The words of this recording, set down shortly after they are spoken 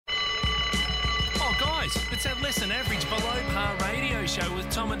It's a less than average below par radio show with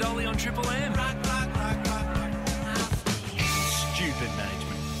Tom and Dolly on Triple M. Stupid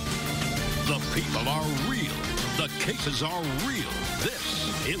management. The people are real. The cases are real.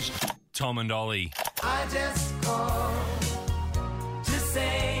 This is Tom and Ollie. I just called to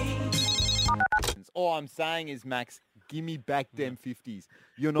say. All I'm saying is, Max, give me back them 50s.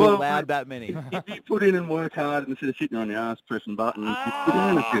 You're not allowed that many. If you put in and work hard instead of sitting on your ass pressing buttons, you put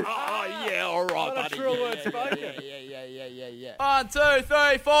in a bit. Oh, yeah, all right, buddy. true word spoken. Yeah. 1, 2,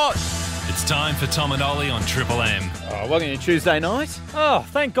 3, 4. It's time for Tom and Ollie on Triple M. Oh, welcome to Tuesday night. Oh,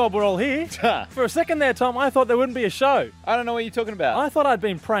 thank God we're all here. For a second there, Tom, I thought there wouldn't be a show. I don't know what you're talking about. I thought I'd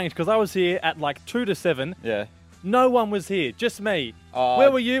been pranked because I was here at like 2 to 7. Yeah. No one was here, just me. Where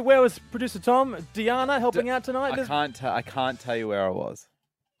were you? Where was producer Tom? Deanna helping out tonight? I can't tell you where I was.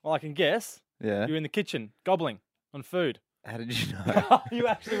 Well, I can guess. Yeah. You were in the kitchen, gobbling on food. How did you know? You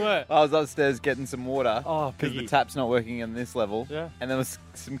actually were. I was upstairs getting some water. Oh, because the piggy. tap's not working on this level. Yeah. And there was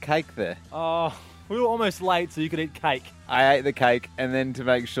some cake there. Oh, we were almost late so you could eat cake. I ate the cake, and then to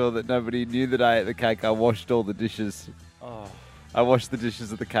make sure that nobody knew that I ate the cake, I washed all the dishes. Oh. I washed the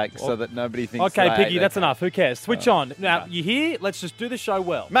dishes of the cake so that nobody thinks Okay, that I ate Piggy, the that's cake. enough. Who cares? Switch on. Now, you here? Let's just do the show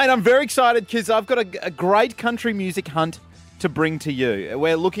well. Mate, I'm very excited because I've got a great country music hunt to bring to you.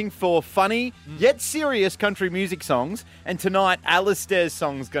 We're looking for funny yet serious country music songs, and tonight Alistair's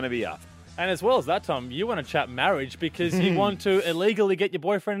song's going to be up. And as well as that, Tom, you want to chat marriage because you want to illegally get your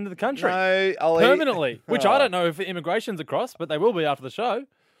boyfriend into the country. No, Ollie. Permanently. Which I don't know if immigration's across, but they will be after the show.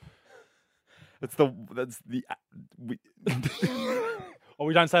 Or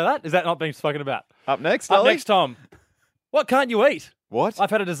we don't say that? Is that not being spoken about? Up next, Up Ollie? next, Tom. What can't you eat? What? I've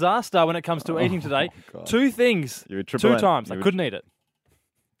had a disaster when it comes to eating today. God. 2 things. You're a Triple 2 M. times. I You're a couldn't eat it.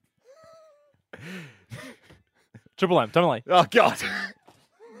 Triple M, totally. Oh, God.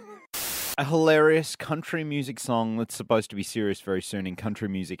 A hilarious country music song that's supposed to be serious very soon in Country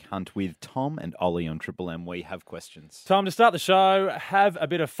Music Hunt with Tom and Ollie on Triple M. We have questions. Time to start the show. Have a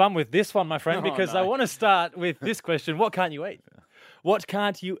bit of fun with this one, my friend, Oh, because no. I want to start with this question. What can't you eat? What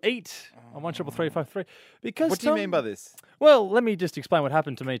can't you eat? On 13353. Because What do you Tom- mean by this? Well, let me just explain what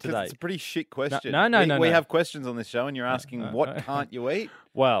happened to me 'Cause today. it's a pretty shit question. No, We no. have questions on this show, and you're asking, what can't you eat?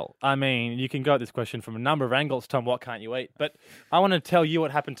 Well, I mean, you can go at this question from a number of angles, Tom. What can't you eat? But I want to tell you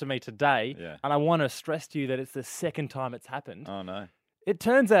what happened to me today, Yeah. and I want to stress to you that it's the second time it's happened. Oh, no. It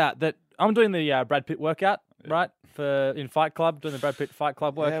turns out that I'm doing the Brad Pitt workout, right, in Fight Club, doing the Brad Pitt Fight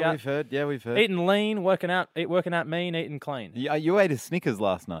Club workout. Yeah, we've heard. Eating lean, working out mean, eating clean. Yeah, you ate a Snickers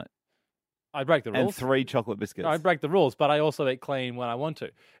last night I break the and rules. 3 chocolate biscuits. No, I break the rules, but I also eat clean when I want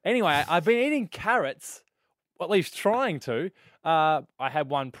to. Anyway, I've been eating carrots, or at least trying to. I had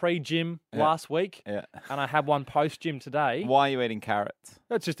one pre-gym last week, Yeah. and I had one post-gym today. Why are you eating carrots?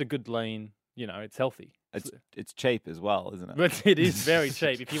 That's just a good lean, it's healthy. It's cheap as well, isn't it? But it is very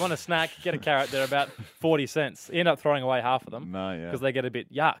cheap. If you want a snack, get a carrot. They're about 40 cents. You end up throwing away half of them No, yeah. because they get a bit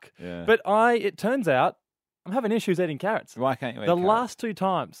yuck. Yeah. But it turns out, I'm having issues eating carrots. Why can't you eat The carrots? last 2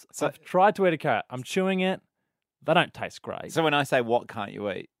 times I've tried to eat a carrot, I'm chewing it. They don't taste great. So when I say what can't you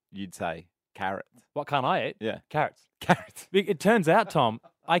eat, you'd say carrots. What can't I eat? Yeah. Carrots. Carrots. It turns out, Tom,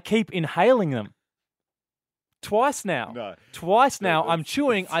 I keep inhaling them. Twice now. No. Twice now. I'm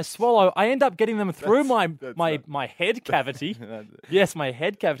chewing, I swallow, I end up getting them through my not- my head cavity. Yes, my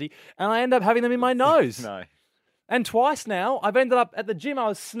head cavity. And I end up having them in my nose. No. And twice now, I've ended up at the gym, I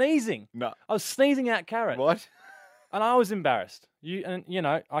was sneezing. No. I was sneezing out carrot. What? And I was embarrassed. I'll Hang say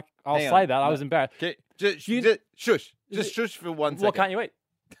on. that. I No. was embarrassed. Okay, just shush. Just shush for 1 second. What can't you eat?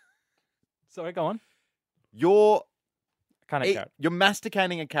 Sorry, go on. You're Can't eat carrot. you're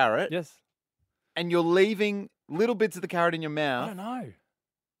masticating a carrot Yes. and you're leaving little bits of the carrot in your I mouth don't know.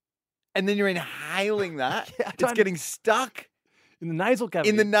 and then you're inhaling that. Yeah, I It's don't- getting stuck In the nasal cavity.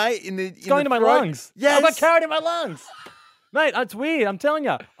 in the It's going to my lungs. Yes. I've got carrot in my lungs. Mate, it's weird. I'm telling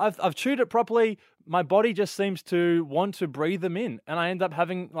you. I've chewed it properly. My body just seems to want to breathe them in. And I end up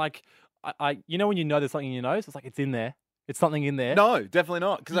having like, when you know there's something in your nose, it's like it's in there. It's something in there. No, definitely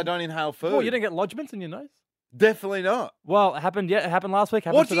not, because I don't inhale food. Well, you don't get lodgements in your nose? Definitely not. Well, it happened. Yeah, it happened last week.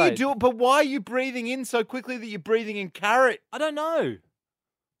 Happened What today. do you do? But why are you breathing in so quickly that you're breathing in carrot? I don't know.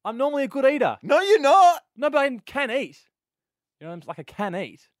 I'm normally a good eater. No, you're not. No, but I can eat. I'm like I can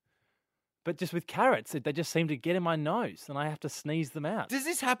eat. But just with carrots, they just seem to get in my nose, and I have to sneeze them out. Does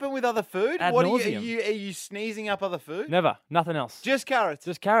this happen with other food? Ad What nauseam. are you sneezing up other food? Never. Nothing else. Just carrots.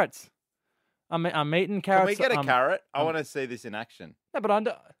 Just carrots. I'm eating Can carrots. we get a carrot? I want to see this in action. No, but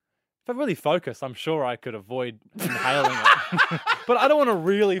if I really focus, I'm sure I could avoid inhaling it. But I don't want to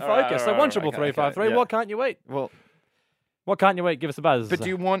really All right, focus. all So right, one okay, 33353. yeah. What can't you eat? Well, What can't you eat? Give us a buzz. But do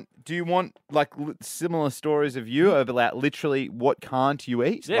you want like similar stories of you about literally what can't you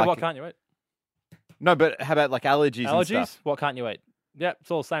eat? Yeah, Like- what can't you eat? No, but how about like allergies? And Allergies? stuff? What can't you eat? Yep,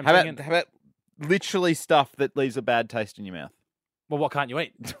 it's all the same How thing. about how about literally stuff that leaves a bad taste in your mouth? Well, what can't you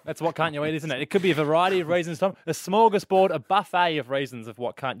eat? That's what can't you eat, isn't it? It could be a variety of reasons, Tom. A smorgasbord, a buffet of reasons of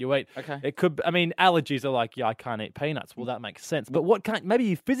what can't you eat. Okay. It could. I mean, allergies are like, yeah, I can't eat peanuts. Well, that makes sense. But what can't? Maybe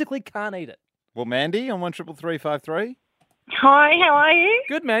you physically can't eat it. Well, Mandy on 133353. Hi, how are you?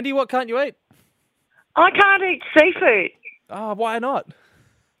 Good, Mandy. What can't you eat? I can't eat seafood. Oh, why not?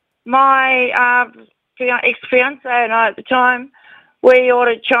 My ex-fiance and I at the time, we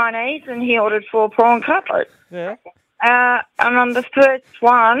ordered Chinese and he ordered 4 prawn cutlets. Yeah. And on the first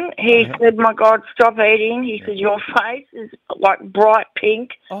one, he said, my God, stop eating. He said, your face is like bright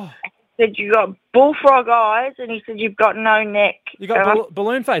pink. Oh, He said, you got bullfrog eyes. And he said, you've got no neck. you got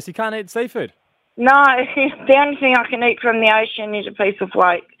balloon face. You can't eat seafood. No, the only thing I can eat from the ocean is a piece of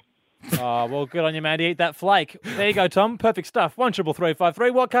flake. Oh, well, good on you, Mandy. Eat that flake. There you go, Tom. Perfect stuff.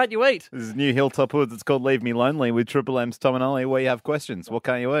 133353. What can't you eat? This is new Hilltop Hoods. It's called Leave Me Lonely with Triple M's Tom and Ollie. Where you have questions. What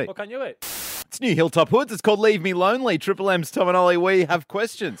can't you eat? What can't you eat? It's new Hilltop Hoods. It's called Leave Me Lonely. Triple M's Tom and Ollie. Where you have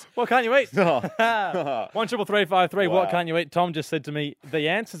questions. What can't you eat? Oh. 133353. What Wow. can't you eat? Tom just said to me, the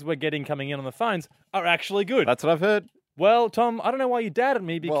answers we're getting coming in on the phones are actually good. That's what I've heard. Well, Tom, I don't know why you doubted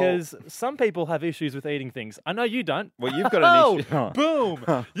me because some people have issues with eating things. I know you don't. Well, you've got an issue. Oh,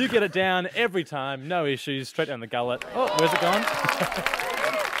 boom. You get it down every time. No issues. Straight down the gullet. Oh, where's it gone?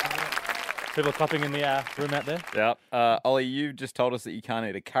 People clapping in the room out there. Yeah. Ollie, you just told us that you can't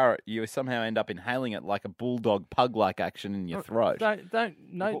eat a carrot. You somehow end up inhaling it like a bulldog pug-like action in your throat. Don't,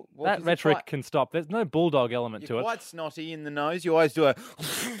 no, Well, 'cause that it's rhetoric quite- can stop. There's no bulldog element to You're it. quite snotty in the nose. You always do a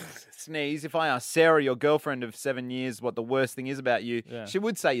sneeze. If I asked Sarah, your girlfriend of 7 years, what the worst thing is about you, Yeah. she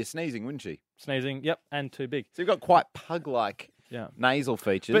would say you're sneezing, wouldn't she? Sneezing, yep, and too big. So you've got quite pug-like Yeah. nasal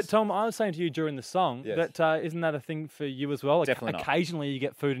features. But Tom, I was saying to you during the song Yes. that isn't that a thing for you as well? Like, Definitely not. occasionally you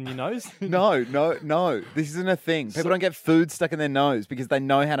get food in your nose. No. This isn't a thing. People don't get food stuck in their nose because they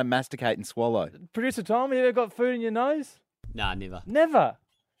know how to masticate and swallow. Producer Tom, have you ever got food in your nose? Nah, never. Never.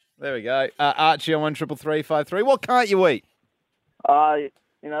 There we go. Archie on 133353. What can't you eat?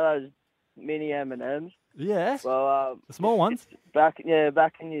 You know those mini M&Ms? Yes. Well, The small ones. back in Year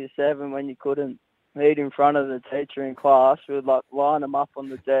 7 when you couldn't eat in front of the teacher in class, we would like line them up on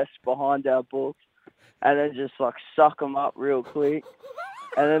the desk behind our books, and then just like suck them up real quick.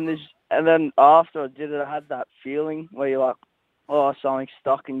 And then after I did it, I had that feeling where you're like, oh, something's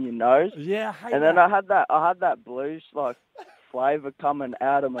stuck in your nose. Yeah, I hate And then that. I had that blues like flavour coming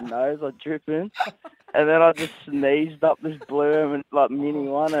out of my nose, like dripping. And then I just sneezed up this blue and like mini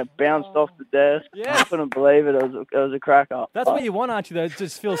one, and it bounced off the desk. Yeah. I couldn't believe it. It was a cracker. That's what you want, Archie, though. It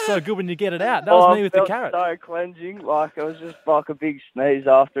just feels so good when you get it out. That was me with the it carrot. felt so cleansing. Like it was just like a big sneeze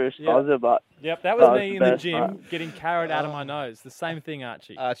after a snozzer, but Yep, that was That was me the in the best, gym mate. getting carrot out of my nose. The same thing,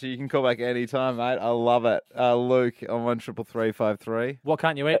 Archie. Archie, you can call back any time, mate. I love it. Luke on 133353. What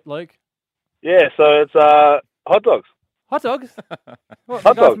can't you eat, Luke? Yeah, so it's hot dogs. Hot dogs? What,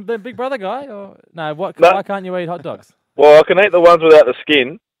 Hot the guy dogs. from the Big Brother guy? Or no? What? No. Why can't you eat hot dogs? Well, I can eat the ones without the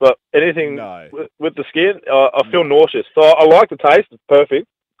skin, but anything No. with the skin, I feel nauseous. So I like the taste; it's perfect.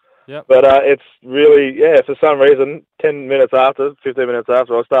 Yep. But it's really, for some reason, 10 minutes after, 15 minutes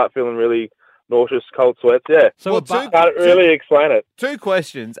after, I start feeling really nauseous, cold sweats. Yeah, So Well, a bu- can't really explain it. Two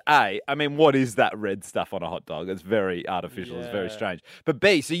questions. A, I mean, what is that red stuff on a hot dog? It's very artificial. It's very Yeah. strange. But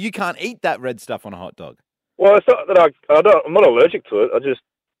B, so you can't eat that red stuff on a hot dog? Well, it's not that I'm not allergic to it. I just,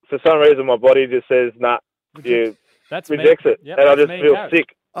 for some reason, my body just says, nah, you that's rejects me. it, Yep, and I that's just me and feel carrot.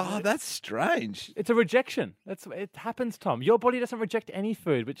 sick. Oh, that's strange. It's a rejection. It happens, Tom. Your body doesn't reject any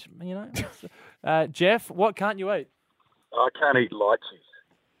food, which Jeff, what can't you eat? I can't eat lychees.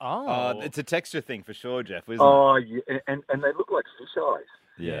 Oh, It's a texture thing for sure, Jeff, isn't Oh, yeah, and they look like fish eyes.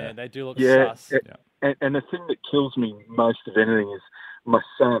 it? yeah, they do look Yeah, sus. and the thing that kills me most of anything is my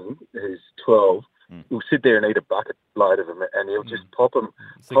son, who's 12, will sit there and eat a bucket load of them, and he'll just pop them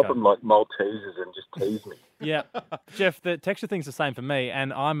like Maltesers and just tease me. Yeah, Jeff, the texture thing's the same for me,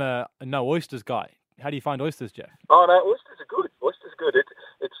 and I'm a no oysters guy. How do you find oysters, Jeff? Oh no, oysters are good. Oysters are good.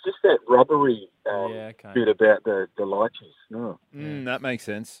 It's just that rubbery okay. bit about the lychees. No. That makes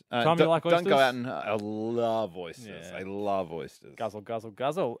sense. Tom, you like Don't go oysters? out and... I love oysters. Yeah. I love oysters. Guzzle, guzzle,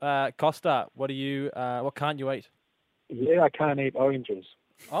 guzzle. Costa, what do you? What can't you eat? Yeah, I can't eat oranges.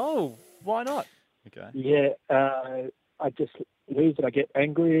 Oh, why not? Okay. Yeah, I just lose it. I get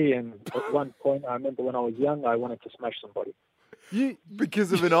angry, and at one point, I remember when I was young, I wanted to smash somebody.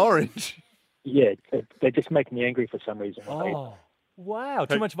 Because of an orange? Yeah, they just make me angry for some reason. When I eat Oh, wow!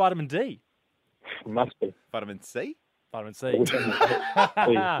 Too much vitamin D. them. Must be. Vitamin C? Vitamin C.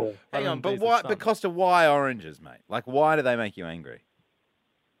 Hang on, Vitamin but B's the why? sun. But Costa, why oranges, mate? Like, why do they make you angry?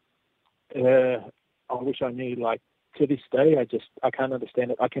 I wish I knew. Like to this day, I can't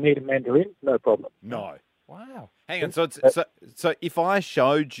understand it. I can eat a mandarin, no problem. No. Wow. Hang on. So if I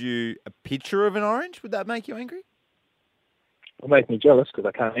showed you a picture of an orange, would that make you angry? It makes me jealous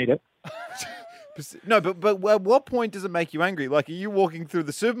because I can't eat it. No, but at what point does it make you angry? Like, are you walking through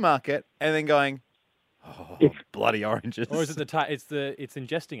the supermarket and then going, "Oh, bloody oranges"? Or is it it's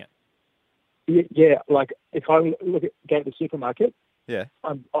ingesting it? Yeah, like if I go to the supermarket, Yeah.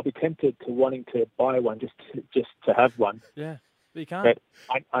 I'll be tempted to wanting to buy one just to have one. Yeah, but you can't.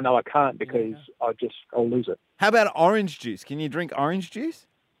 But I know I can't because I'll lose it. How about orange juice? Can you drink orange juice?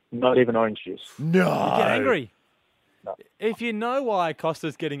 Not even orange juice. No. You get angry. No. If you know why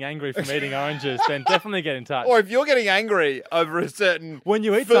Costa's getting angry from eating oranges, then definitely get in touch. Or if you're getting angry over a certain when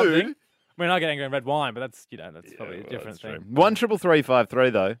you eat food, something, I mean, I get angry in red wine, but that's probably a different thing. 13353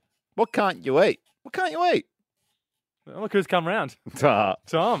 though. What can't you eat? What can't you eat? Well, look who's come round.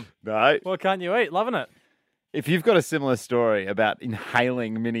 Tom. No. What can't you eat? Loving it. If you've got a similar story about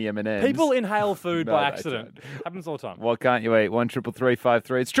inhaling mini M&Ms. People inhale food No, by they accident. Happens all the time. What can't you eat?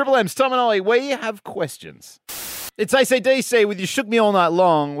 13353. It's Triple M's Tom and Ollie. We have questions. It's AC/DC with You Shook Me All Night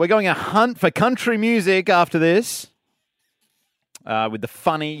Long. We're going a hunt for country music after this. With the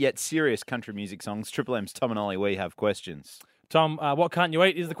funny yet serious country music songs. Triple M's Tom and Ollie. We have questions. Tom, what can't you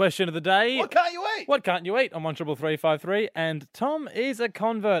eat is the question of the day. What can't you eat? What can't you eat on 13353? And Tom is a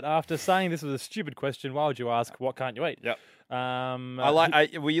convert after saying this was a stupid question. Why would you ask, what can't you eat? Yep.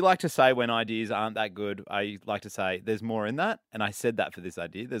 You like to say when ideas aren't that good, I like to say there's more in that. And I said that for this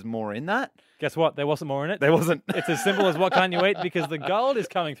idea. There's more in that. Guess what? There wasn't more in it. There wasn't. It's as simple as what can't you eat because the gold is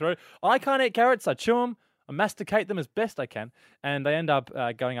coming through. I can't eat carrots. I chew them. I masticate them as best I can, and they end up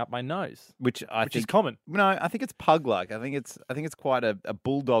going up my nose, which is common. No, I think it's pug-like. I think it's quite a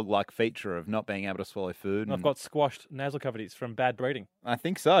bulldog-like feature of not being able to swallow food. And I've got squashed nasal cavities from bad breeding. I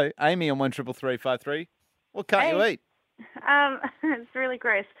think so. Amy on 13353. What can't you eat? It's really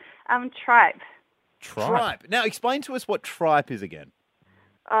gross. Tripe. Tripe. Now explain to us what tripe is again.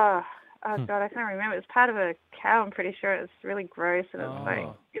 Oh God, I can't remember. It's part of a cow. I'm pretty sure it's really gross, and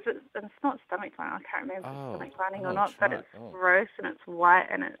it's it's not stomach lining. I can't remember if it's stomach lining or not, but it's gross and it's white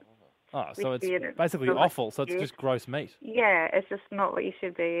and it's. Oh, so it's and basically offal. So it's just gross meat. Yeah, it's just not what you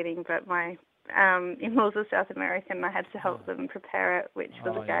should be eating. But my in-laws are South American. I had to help them prepare it, which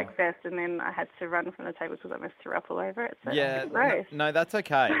was a gag fest, and then I had to run from the table because I almost threw up all over it. So it's gross. No, that's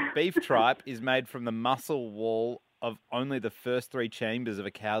okay. Beef tripe is made from the muscle wall of only the first three chambers of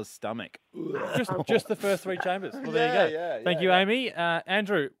a cow's stomach. Just the first three chambers. Well, there you go. Thank you, Amy.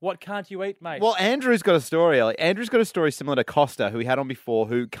 Andrew, what can't you eat, mate? Well, Andrew's got a story, Ellie. Andrew's got a story similar to Costa, who we had on before,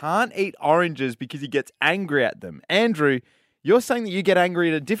 who can't eat oranges because he gets angry at them. Andrew, you're saying that you get angry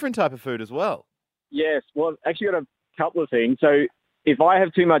at a different type of food as well. Yes. Well, I've actually got a couple of things. So if I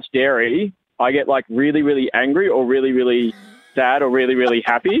have too much dairy, I get like really, really angry or really, really sad or really, really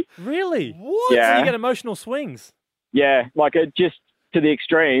happy. Really? What? Yeah. So you get emotional swings. Yeah, like just to the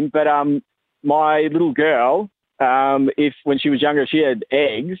extreme. But my little girl, when she was younger, she had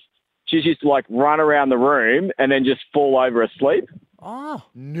eggs. She used to like run around the room and then just fall over asleep. Oh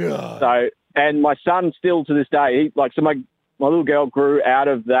no! So, and my son still to this day, my little girl grew out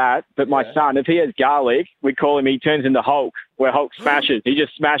of that. But my son, if he has garlic, we call him. He turns into Hulk, where Hulk smashes. He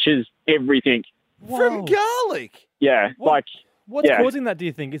just smashes everything. Whoa. From garlic. Yeah, What's causing that? Do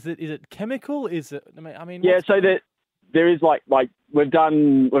you think is it chemical? Is it? I mean, yeah. So that. There is like we've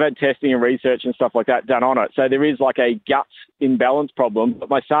had testing and research and stuff like that done on it. So there is like a gut imbalance problem. But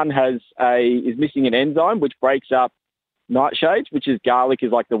my son is missing an enzyme which breaks up nightshades, which is garlic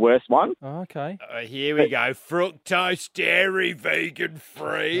is like the worst one. Oh, okay. Here we go. Fructose, dairy, vegan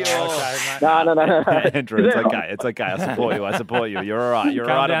free. No. Andrew, it's okay. It's okay. I support you. You're all right.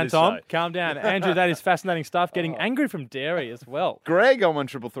 You're all right down, on this Tom. show. Calm down. Andrew, that is fascinating stuff. Getting angry from dairy as well. Greg on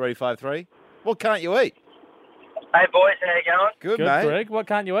 13353. What can't you eat? Hey, boys, how you going? Good, mate. Greg. What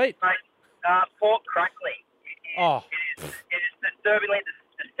can't you eat? Mate, pork crackling. Oh. It is disturbingly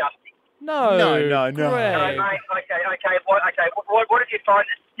disgusting. No. Greg. No, mate, okay. What did you find,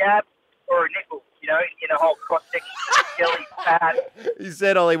 a scab or a nipple, in the whole cross-section of jelly, fat? He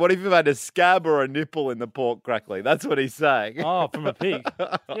said, Ollie, what if you had a scab or a nipple in the pork crackling? That's what he's saying. Oh, from a pig.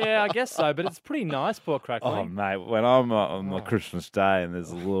 Yeah, I guess so, but it's pretty nice pork crackling. Oh, mate, when I'm on the Christmas day and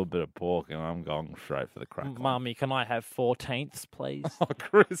there's a little bit of pork and I'm going straight for the crackling. Mummy, can I have 4/10, please? Oh,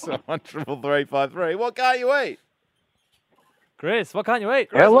 Chris on 13353. What can't you eat? Chris, what can't you eat?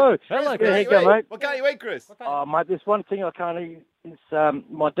 Hello. Hello, There Chris. you go, mate. What can't you eat, Chris? Mate, there's one thing I can't eat. Is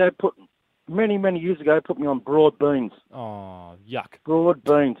my dad put many, many years ago, put me on broad beans. Oh, yuck. Broad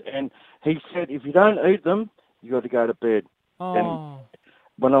beans. And he said, if you don't eat them, you got to go to bed. Oh. And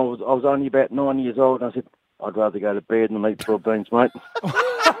when I was only about 9 years old, and I said, I'd rather go to bed than eat broad beans, mate.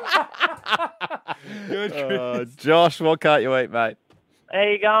 Good, Josh, what can't you eat, mate? How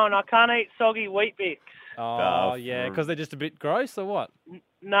you going? I can't eat soggy wheat bix. Oh, yeah, because they're just a bit gross, or what?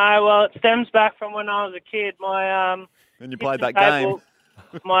 No, well, it stems back from when I was a kid. My When you played that table,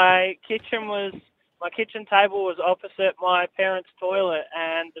 game. my kitchen table was opposite my parents' toilet,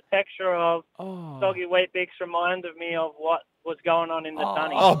 and the texture of soggy wheat bix reminded me of what was going on in the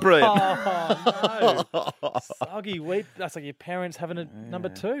dunny. Oh, brilliant. Oh, no. Soggy wheat. That's like your parents having a number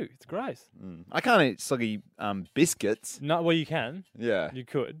two. It's gross. I can't eat soggy biscuits. No, well, you can. Yeah. You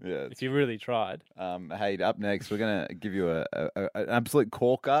could. Yeah, if you really tried. Hey, up next, we're going to give you an absolute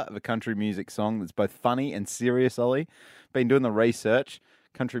corker of a country music song that's both funny and serious, Ollie. Been doing the research.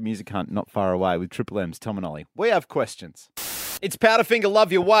 Country Music Hunt not far away with Triple M's Tom and Ollie. We have questions. It's Powderfinger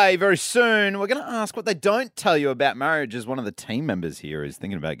Love Your Way. Very soon, we're going to ask what they don't tell you about marriage, as one of the team members here is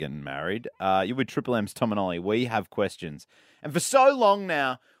thinking about getting married. You're with Triple M's Tom and Ollie. We have questions. And for so long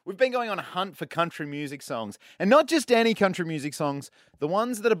now, we've been going on a hunt for country music songs. And not just any country music songs, the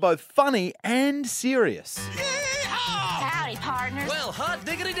ones that are both funny and serious. Howdy, partners. Well, hot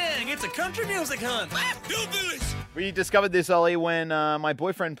diggity dang, it's a country music hunt. We discovered this, Ollie, when my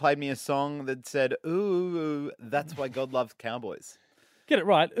boyfriend played me a song that said, ooh, that's why God loves cowboys. Get it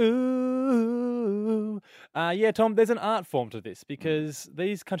right. Ooh. Yeah, Tom, there's an art form to this because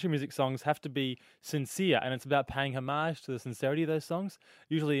these country music songs have to be sincere, and it's about paying homage to the sincerity of those songs,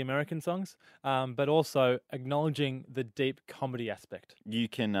 usually American songs, but also acknowledging the deep comedy aspect. You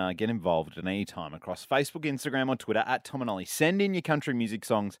can get involved at any time across Facebook, Instagram, or Twitter at Tom and Ollie. Send in your country music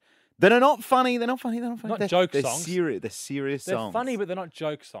songs. They're not funny. They're not funny. Not they're, joke they're songs. They're serious They're songs. funny, but they're not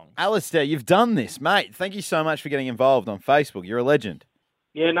joke songs. Alistair, you've done this, mate. Thank you so much for getting involved on Facebook. You're a legend.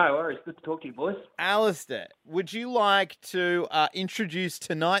 Yeah, no worries. Good to talk to you, boys. Alistair, would you like to introduce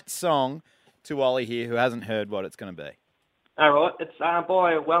tonight's song to Ollie here, who hasn't heard what it's going to be? All right. It's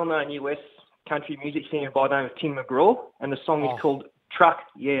by a well-known US country music singer by the name of Tim McGraw, and the song is called Truck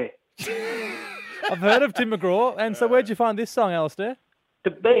Yeah. I've heard of Tim McGraw, and so where'd you find this song, Alistair? To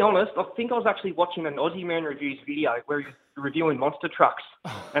be honest, I think I was actually watching an Aussie Man Reviews video where he was reviewing monster trucks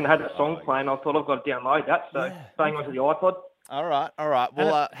and had a song playing. I thought I've got to download that, so playing onto the iPod. All right.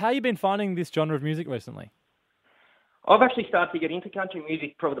 Well, how have you been finding this genre of music recently? I've actually started to get into country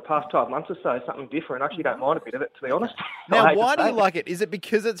music probably the past 12 months or so, something different. I actually don't mind a bit of it, to be honest. Now, why do you like it? Is it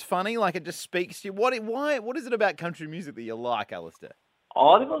because it's funny, like it just speaks to you? What is it about country music that you like, Alistair?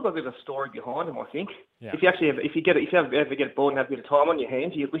 I think I've got a bit of a story behind them, I think. Yeah. If you ever get bored and have a bit of time on your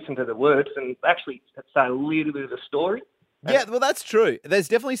hands, you listen to the words and actually say a little bit of the story. Yeah, well, that's true. There's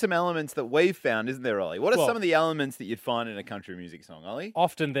definitely some elements that we've found, isn't there, Ollie? What are some of the elements that you'd find in a country music song, Ollie?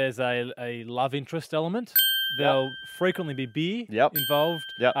 Often there's a love interest element. There'll frequently be beer involved.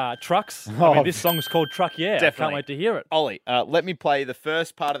 Trucks. I mean, this song's called Truck Yeah. Definitely. I can't wait to hear it. Ollie, let me play the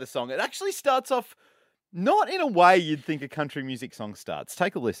first part of the song. It actually starts off not in a way you'd think a country music song starts.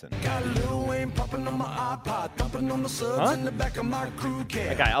 Take a listen. Okay,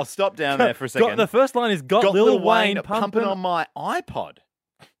 I'll stop down there for a second. The first line is got Lil Wayne pumping on my iPod.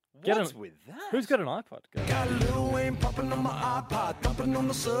 What's with that? Who's got an iPod? Got Lil Wayne pumping on my iPod, thumping on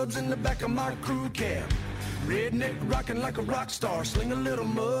the subs in the back of my crew cab. Redneck rocking like a rock star, sling a little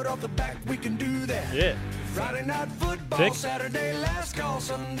mud off the back, we can do that. Yeah. Friday night football, Tick. Saturday last call,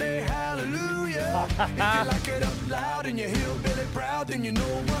 Sunday hallelujah. If you like it up loud and you're hillbilly proud, then you know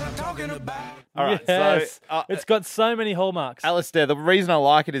what I'm talking about. All right, Yes. so it's got so many hallmarks. Alistair, the reason I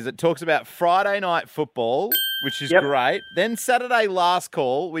like it is it talks about Friday night football, which is great. Then Saturday last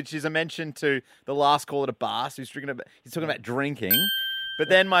call, which is a mention to the last call at a bar. So he's talking about drinking. But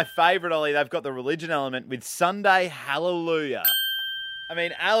then my favourite, Ollie, they've got the religion element with Sunday Hallelujah. I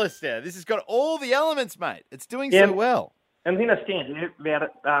mean, Alistair, this has got all the elements, mate. It's doing so well. And the thing that stands out about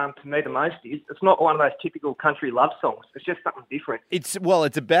it to me the most is it's not one of those typical country love songs. It's just something different. It's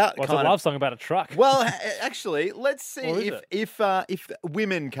about it's a love song about a truck. Well, actually, let's see Or is if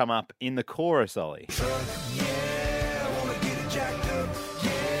women come up in the chorus, Ollie.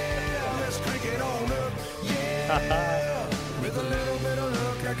 With a little bit of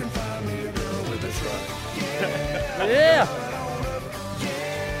luck, I can find me a girl with a truck. Yeah.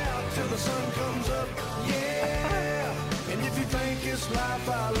 Till the sun comes up. Yeah. And if you think it's life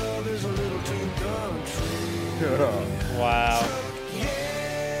I love is a little too country. Wow.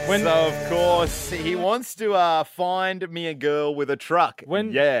 So, of course, he wants to find me a girl with a truck.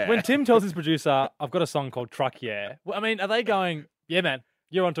 When Tim tells his producer, I've got a song called Truck Yeah, well, I mean, are they going, yeah, man,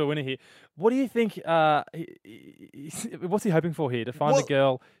 you're onto a winner here? What do you think? What's he hoping for here? To find a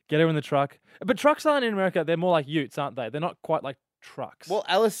girl, get her in the truck. But trucks aren't in America. They're more like utes, aren't they? They're not quite like trucks. Well,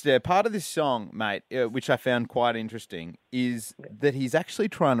 Alistair, part of this song, mate, which I found quite interesting, is that he's actually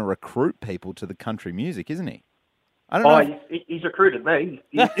trying to recruit people to the country music, isn't he? I don't know. He's recruited me.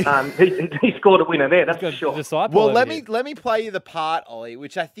 He scored a winner there. That's for sure. Well, let me play you the part, Ollie,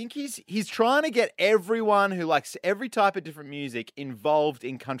 which I think he's trying to get everyone who likes every type of different music involved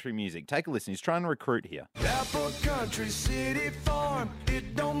in country music. Take a listen. He's trying to recruit here. Apple Country City Farm,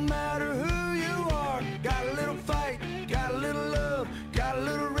 it don't matter who you are. Got a little fight, got a little love, got a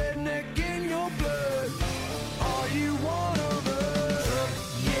little redneck in your blood. Are you one of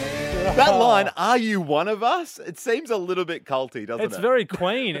us? Yeah. That line, "Are you one of us?" It seems a little bit culty, doesn't it? It's very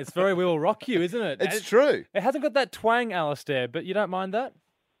Queen. It's very We Will Rock You, isn't it? It's true. It hasn't got that twang, Alistair, but you don't mind that?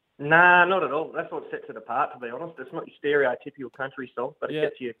 Nah, not at all. That's what sets it apart, to be honest. It's not your stereotypical country song, but it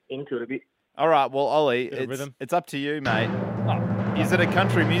gets you into it a bit. All right, well, Ollie, it's up to you, mate. Is it a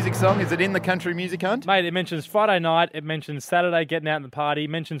country music song? Is it in the country music hunt? Mate, it mentions Friday night, it mentions Saturday getting out in the party,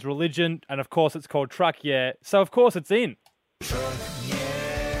 mentions religion, and of course it's called Truck Yeah. So of course it's in.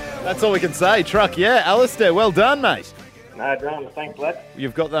 That's all we can say. Truck Yeah. Alistair, well done, mate. No drama. Thanks, lad.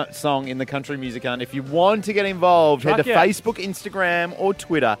 You've got that song in the country music hunt. If you want to get involved, head to Facebook, Instagram, or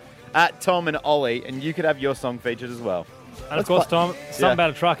Twitter at Tom and Ollie, and you could have your song featured as well. And of course, Tom, something about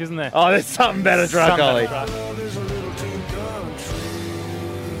a truck, isn't there? Oh, there's something about a truck, Ollie.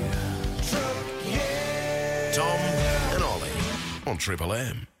 Tom and Ollie on Triple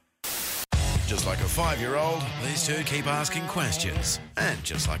M. Just like a 5-year-old, these two keep asking questions. And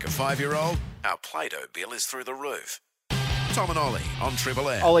just like a 5-year-old, our Play-Doh bill is through the roof. Tom and Ollie on Triple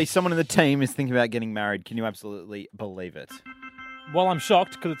M. Ollie, someone in the team is thinking about getting married. Can you absolutely believe it? Well, I'm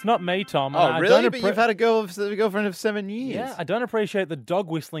shocked because it's not me, Tom. Oh, really? But you've had a girlfriend of 7 years. Yeah, I don't appreciate the dog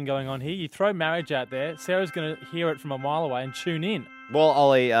whistling going on here. You throw marriage out there, Sarah's going to hear it from a mile away and tune in. Well,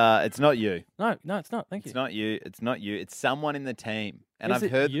 Ollie, it's not you. No, it's not. Thank you. It's not you. It's not you. It's someone in the team. And Is I've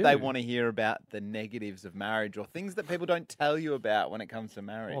it heard you? that they want to hear about the negatives of marriage or things that people don't tell you about when it comes to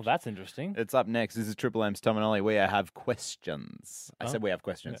marriage. Well, that's interesting. It's up next. This is Triple M's Tom and Ollie. We have questions. I said we have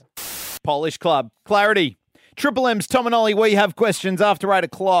questions. Yeah. Polish Club. Clarity. Triple M's Tom and Ollie. We have questions after 8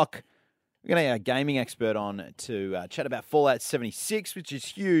 o'clock. We're going to have a gaming expert on to chat about Fallout 76, which is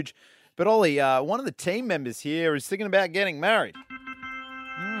huge. But Ollie, one of the team members here is thinking about getting married.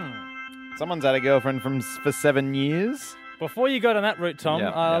 Someone's had a girlfriend for 7 years. Before you go down that route, Tom,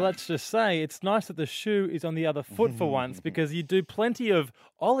 let's just say it's nice that the shoe is on the other foot for once because you do plenty of,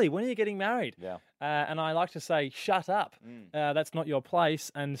 Ollie, when are you getting married? Yeah. And I like to say, shut up. That's not your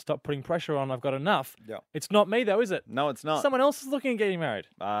place and stop putting pressure on. I've got enough. Yeah. It's not me, though, is it? No, it's not. Someone else is looking at getting married.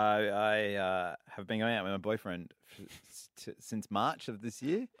 I have been going out with my boyfriend since March of this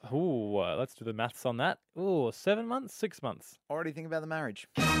year. Ooh, let's do the maths on that. Ooh, 7 months, 6 months. Already thinking about the marriage.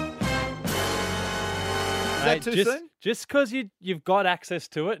 Is Mate, that too soon? Just because you've got access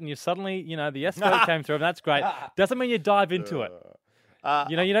to it and you suddenly, the escort came through and that's great, doesn't mean you dive into it.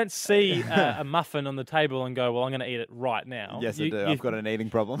 You don't see a muffin on the table and go, well, I'm going to eat it right now. Yes, I do. I've got an eating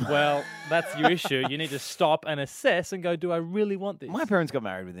problem. Well, that's your issue. You need to stop and assess and go, do I really want this? My parents got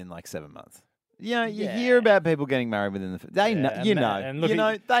married within like 7 months. You hear about people getting married within they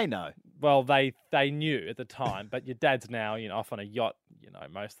know. They know. Well, they knew at the time, but your dad's now, off on a yacht,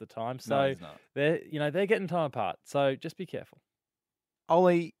 most of the time. So No, he's not. they're getting time apart. So just be careful.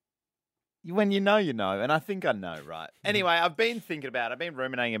 Ollie, when you know, and I think I know, right? Anyway, I've been thinking about it. I've been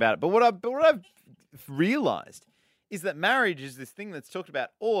ruminating about it. But what I've realised is that marriage is this thing that's talked about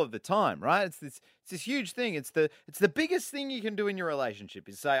all of the time, right? It's this huge thing. It's the biggest thing you can do in your relationship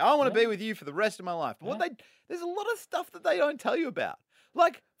is say, I want to be with you for the rest of my life. But there's a lot of stuff that they don't tell you about.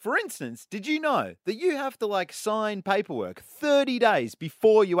 Like, for instance, did you know that you have to sign paperwork 30 days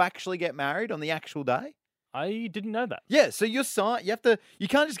before you actually get married on the actual day? I didn't know that. Yeah, so you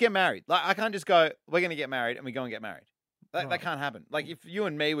can't just get married. Like, I can't just go, we're going to get married and we go and get married. That can't happen. Like, if you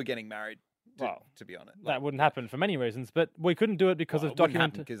and me were getting married, to be honest. That wouldn't happen for many reasons, but we couldn't do it because of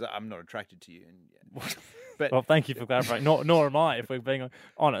document. Because I'm not attracted to you. Well, thank you for clarifying. Nor am I, if we're being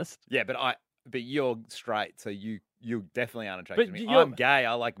honest. Yeah, but you're straight, so you definitely aren't attracted to me. I'm gay,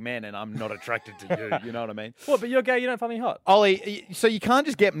 I like men, and I'm not attracted to you. You know what I mean? What, but you're gay, you don't find me hot? Ollie, so you can't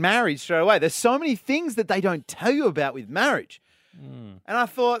just get married straight away. There's so many things that they don't tell you about with marriage. And I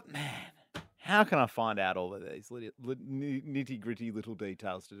thought, man, how can I find out all of these nitty-gritty little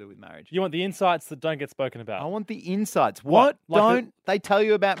details to do with marriage? You want the insights that don't get spoken about. I want the insights. What don't they tell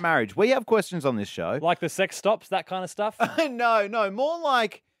you about marriage? We have questions on this show. Like the sex stops, that kind of stuff? No, more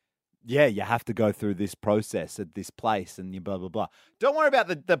like yeah, you have to go through this process at this place and you blah, blah, blah. Don't worry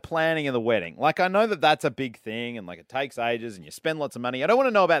about the planning of the wedding. Like, I know that that's a big thing and, like, it takes ages and you spend lots of money. I don't want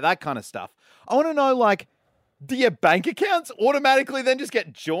to know about that kind of stuff. I want to know, like, do your bank accounts automatically then just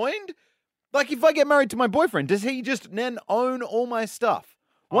get joined? Like, if I get married to my boyfriend, does he just then own all my stuff?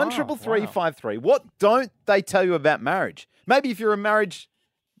 1-333-353. What don't they tell you about marriage? Maybe if you're a marriage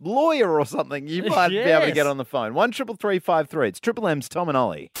lawyer or something, you might be able to get on the phone. 1-333-553. It's Triple M's Tom and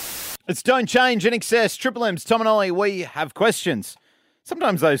Ollie. It's Don't Change in Excess. Triple M's Tom and Ollie. We have questions.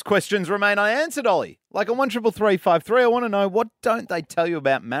 Sometimes those questions remain unanswered, Ollie. Like on 1-333-553, I want to know, what don't they tell you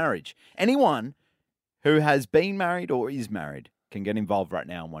about marriage? Anyone who has been married or is married can get involved right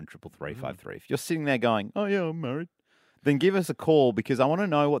now on 1-333-553. If you're sitting there going, oh, yeah, I'm married, then give us a call because I want to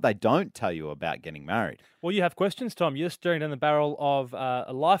know what they don't tell you about getting married. Well, you have questions, Tom. You're staring down the barrel of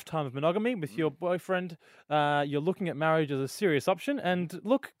a lifetime of monogamy with your boyfriend. You're looking at marriage as a serious option. And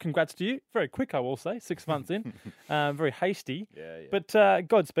look, congrats to you. Very quick, I will say. 6 months in. Very hasty. Yeah. But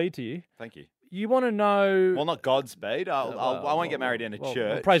Godspeed to you. Thank you. You want to know... Well, not Godspeed. I won't get married in a church.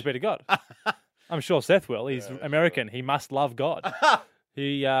 Well, praise be to God. I'm sure Seth will. He's American. He must love God.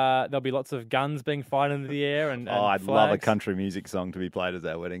 There'll be lots of guns being fired into the air and I'd flags. love a country music song to be played as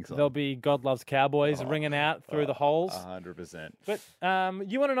our wedding song. There'll be God Loves Cowboys ringing out through the holes. 100%. But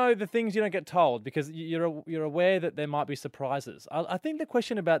you want to know the things you don't get told because you're aware that there might be surprises. I think the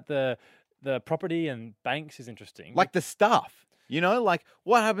question about the property and banks is interesting. Like the stuff. You know, like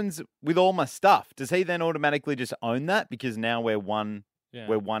what happens with all my stuff? Does he then automatically just own that because now we're one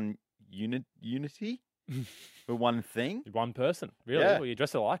unity? For one thing? One person, really. Yeah. Well, you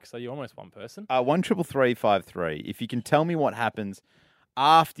dress alike, so you're almost one person. 1-333-553. If you can tell me what happens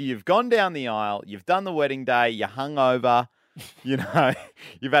after you've gone down the aisle, you've done the wedding day, you're hungover, you know,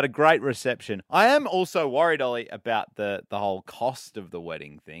 you've had a great reception. I am also worried, Ollie, about the whole cost of the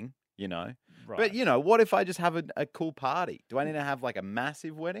wedding thing, you know. Right. But, you know, what if I just have a cool party? Do I need to have like a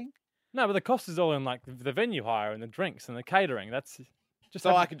massive wedding? No, but the cost is all in like the venue hire and the drinks and the catering. That's...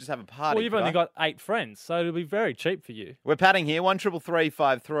 I could just have a party. Well, you've only got 8 friends, so it'll be very cheap for you. We're patting here,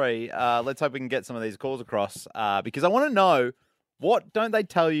 1-333-553. Let's hope we can get some of these calls across because I want to know, what don't they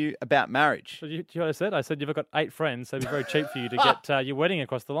tell you about marriage? So you know what I said? I said you've got 8 friends, so it'll be very cheap for you to get your wedding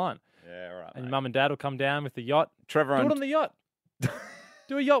across the line. Yeah, right. And your mum and dad will come down with the yacht. Trevor Do it on the yacht.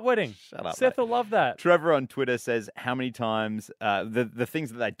 Do a yacht wedding. Shut up, Seth mate. will love that. Trevor on Twitter says how many times, the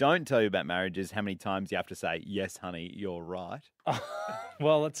things that they don't tell you about marriage is how many times you have to say, yes, honey, you're right.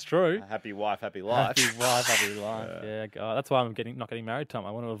 Well, that's true. Happy wife, happy life. Happy wife, happy life. Yeah, God, that's why I'm not getting married, Tom.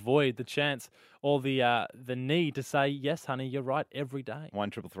 I want to avoid the chance or the need to say, yes, honey, you're right every day.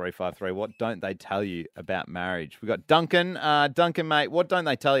 1-333-553. What don't they tell you about marriage? We've got Duncan. Duncan, mate, what don't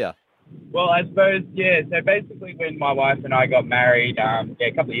they tell you? Well, I suppose, so basically when my wife and I got married,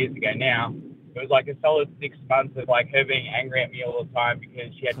 a couple of years ago now, it was like a solid 6 months of like her being angry at me all the time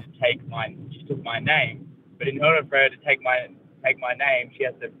because she had to she took my name. But in order for her to take my name, she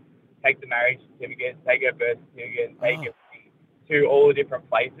has to take the marriage certificate, take her birth certificate, and take it to all the different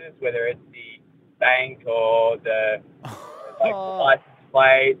places, whether it's the bank or the license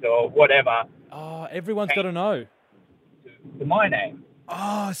plate or whatever. Oh, everyone's got to know. To my name.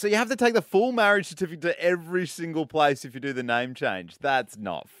 Oh, so you have to take the full marriage certificate to every single place if you do the name change. That's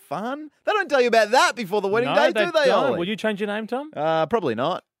not fun. They don't tell you about that before the wedding day, do they, Ollie? Will you change your name, Tom? Probably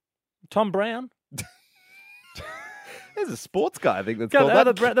not. Tom Brown? There's a sports guy, I think that's called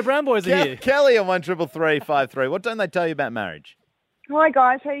that. The Brown boys are here. Kelly on 1-333-553. What don't they tell you about marriage? Hi,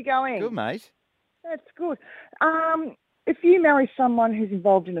 guys. How you going? Good, mate. That's good. If you marry someone who's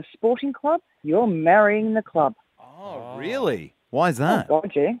involved in a sporting club, you're marrying the club. Oh, really? Why is that? Oh,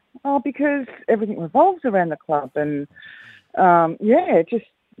 God, yeah. Oh, because everything revolves around the club. And,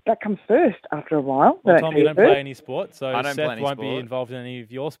 that comes first after a while. Well, Tom, you don't play any sport, so I don't play Seth any won't sport. be involved in any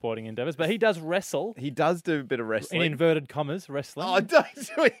of your sporting endeavours. But he does wrestle. He does do a bit of wrestling. In inverted commas, wrestling. Oh, don't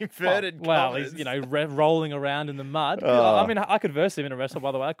do inverted commas. Well, he's, rolling around in the mud. Oh. I mean, I could verse him in a wrestle,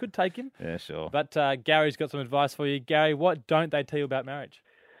 by the way. I could take him. Yeah, sure. But Gary's got some advice for you. Gary, what don't they tell you about marriage?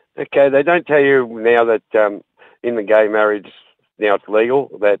 Okay, they don't tell you now that in the gay marriage, now it's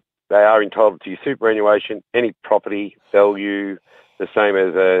legal, that they are entitled to your superannuation, any property value, the same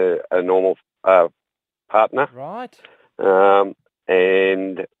as a normal partner. Right.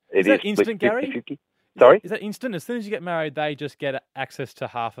 And it is that instant, Gary? 50-50. Sorry? Is that instant? As soon as you get married, they just get access to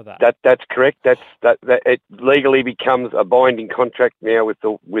half of that. That's correct. That it legally becomes a binding contract now with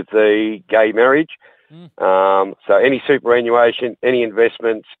the gay marriage. So any superannuation, any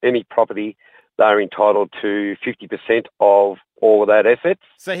investments, any property, they're entitled to 50% of all of that assets.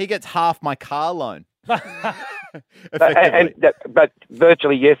 So he gets half my car loan. But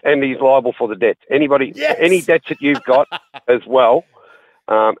virtually yes, and he's liable for the debts. Anybody, Yes! any debts that you've got as well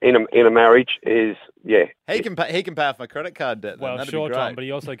in a marriage is He can pay off my credit card debt. Then. Well, That'd sure, be great. Tom, but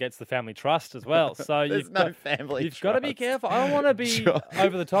he also gets the family trust as well. So There's you've no got, family You've got to be trust. careful. I don't want to be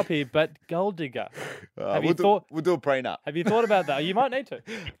over the top here, but gold digger. We'll do a prenup. Have you thought about that? You might need to.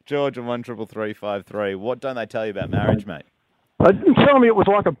 George on 133353. What don't they tell you about marriage, mate? They didn't tell me it was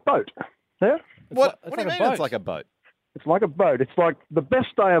like a boat. Yeah? What do you mean it's like a boat? It's like a boat. It's like the best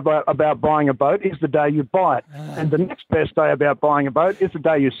day about buying a boat is the day you buy it. And the next best day about buying a boat is the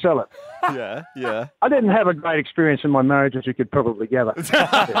day you sell it. Yeah. I didn't have a great experience in my marriage, as you could probably gather.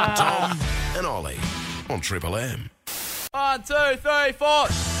 Tom and Ollie on Triple M. 1, 2, 3, 4.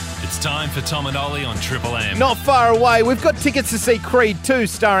 It's time for Tom and Ollie on Triple M. Not far away. We've got tickets to see Creed 2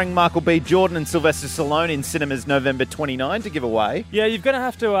 starring Michael B. Jordan and Sylvester Stallone in cinemas November 29 to give away. Yeah, you're going to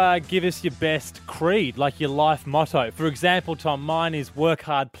have to give us your best creed, like your life motto. For example, Tom, mine is work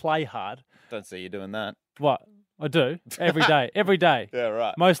hard, play hard. Don't see you doing that. What? I do. Every day. Every day. Yeah,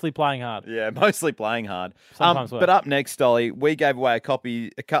 right. Mostly playing hard. Yeah, mostly playing hard. Sometimes work. But up next, Ollie, we gave away a couple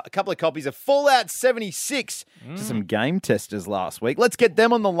of copies of Fallout 76 to some game testers last week. Let's get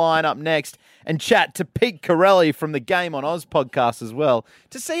them on the line up next and chat to Pete Corelli from the Game on Oz podcast as well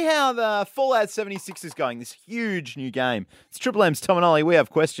to see how the Fallout 76 is going, this huge new game. It's Triple M's Tom and Ollie. We have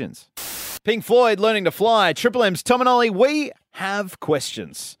questions. Pink Floyd, Learning to Fly. Triple M's Tom and Ollie. We have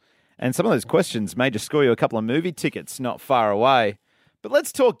questions. And some of those questions may just score you a couple of movie tickets not far away. But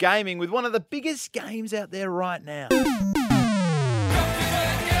let's talk gaming with one of the biggest games out there right now.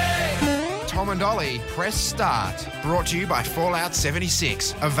 Tom and Ollie, press start. Brought to you by Fallout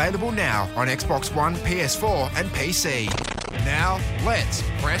 76. Available now on Xbox One, PS4 and PC. Now, let's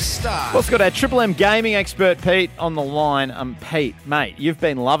press start. Well, let's got our Triple M gaming expert, Pete, on the line. Pete, mate, you've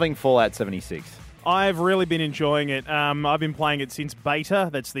been loving Fallout 76. I've really been enjoying it. I've been playing it since beta.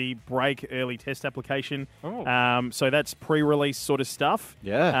 That's the break early test application. So that's pre-release sort of stuff.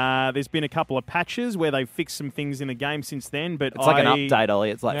 Yeah. There's been a couple of patches where they've fixed some things in the game since then. But It's like an update, Ollie.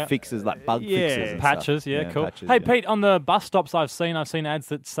 It's like fixes, like bug fixes. And patches, stuff. cool. Patches, hey, Pete, on the bus stops I've seen ads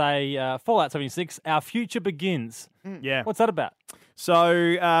that say Fallout 76, our future begins. Yeah. What's that about?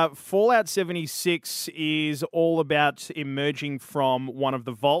 So Fallout 76 is all about emerging from one of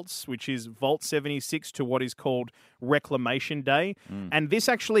the vaults, which is Vault 76, to what is called Reclamation Day. And this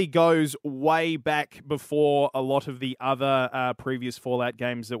actually goes way back before a lot of the other previous Fallout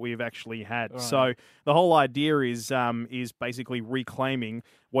games that we've actually had. Right. So the whole idea is basically reclaiming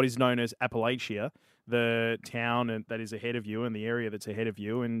what is known as Appalachia, the town that is ahead of you and the area that's ahead of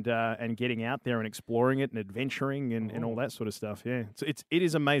you, and getting out there and exploring it and adventuring and all that sort of stuff. Yeah, so it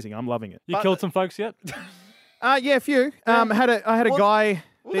is amazing. I'm loving it. You killed some folks yet? Yeah, a few. I had a guy.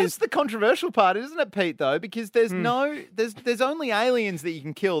 Well, that's the controversial part, isn't it, Pete, though? Because there's there's only aliens that you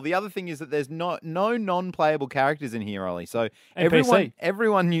can kill. The other thing is that there's no non-playable characters in here, Ollie. So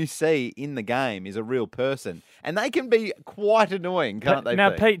everyone you see in the game is a real person. And they can be quite annoying, can't they? Now,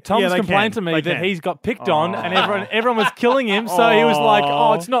 Pete, Tom's complained to me that he's got picked on and everyone was killing him, so he was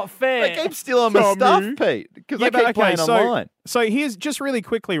like, it's not fair. They keep stealing my stuff, Pete, because they keep playing online. So here's just really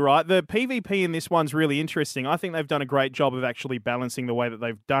quickly, right? The PvP in this one's really interesting. I think they've done a great job of actually balancing the way that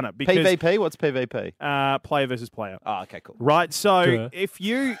they've done it. Because, PvP? What's PvP? Player versus player. Oh, okay, cool. Right, so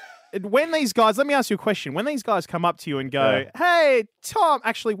when these guys, let me ask you a question. When these guys come up to you and go, "Hey, Tom,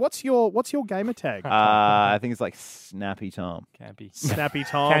 actually, what's your gamer tag?" I think it's like Snappy Tom. Snappy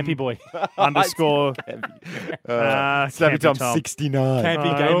Tom. Campy boy. Underscore. Snappy Tom 69.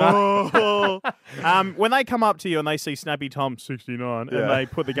 Campy gamer. When they come up to you and they see Snappy Tom 69 and they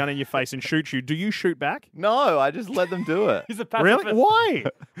put the gun in your face and shoot you, do you shoot back? No, I just let them do it. He's a pacifist. Really? Why?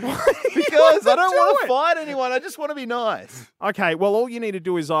 Because I don't want to fight anyone. I just want to be nice. Okay, well, all you need to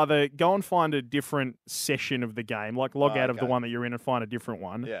do is either go and find a different session of the game, like log out of the one that you're in and find a different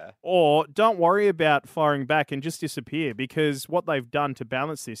one. Yeah. Or don't worry about firing back and just disappear, because what they've done to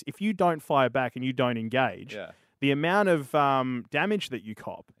balance this, if you don't fire back and you don't engage, the amount of damage that you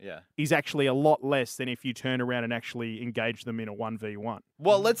cop is actually a lot less than if you turn around and actually engage them in a 1v1.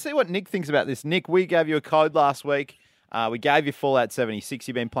 Well, let's see what Nick thinks about this. Nick, we gave you a code last week. We gave you Fallout 76.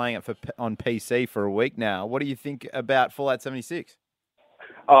 You've been playing it on PC for a week now. What do you think about Fallout 76?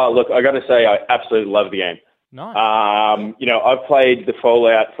 Look, I got to say, I absolutely love the game. Nice. I've played the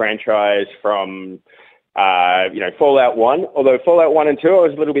Fallout franchise from, Fallout 1. Although Fallout 1 and 2, I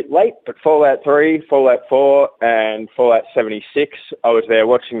was a little bit late, but Fallout 3, Fallout 4, and Fallout 76, I was there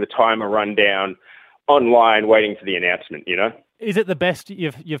watching the timer run down online, waiting for the announcement. Is it the best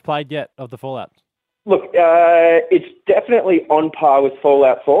you've played yet of the Fallout? Look, it's definitely on par with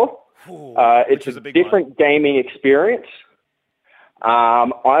Fallout 4. It's a different gaming experience.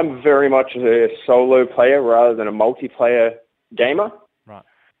 I'm very much a solo player rather than a multiplayer gamer. Right.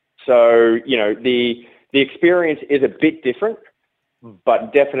 So, the experience is a bit different,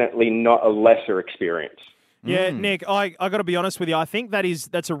 but definitely not a lesser experience. Yeah, Nick, I got to be honest with you. I think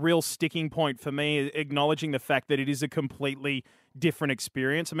that's a real sticking point for me, acknowledging the fact that it is a completely different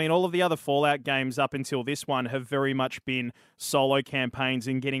experience. I mean, all of the other Fallout games up until this one have very much been solo campaigns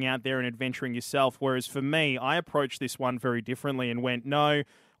and getting out there and adventuring yourself. Whereas for me, I approached this one very differently and went, no,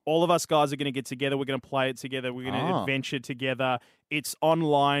 all of us guys are going to get together. We're going to play it together. We're going to adventure together. It's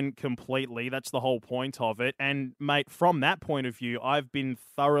online completely. That's the whole point of it. And mate, from that point of view, I've been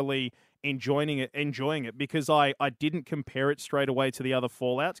thoroughly enjoying it because I didn't compare it straight away to the other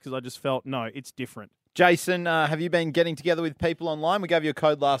Fallouts because I just felt, no, it's different. Jason, have you been getting together with people online? We gave you a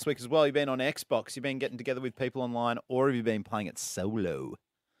code last week as well. You've been on Xbox. You've been getting together with people online, or have you been playing it solo?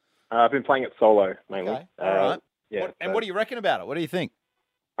 I've been playing it solo, mainly. Okay. All right. Yeah. What do you reckon about it? What do you think?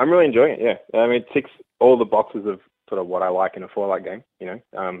 I'm really enjoying it, yeah. I mean, it ticks all the boxes of sort of what I like in a Fallout game,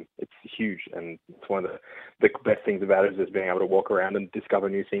 It's huge, and it's one of the best things about it is just being able to walk around and discover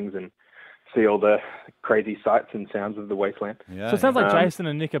new things and see all the crazy sights and sounds of the wasteland. So it sounds like Jason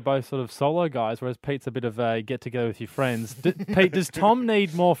and Nick are both sort of solo guys, whereas Pete's a bit of a get-together with your friends. Pete, does Tom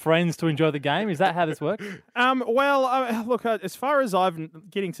need more friends to enjoy the game? Is that how this works? Look, as far as I've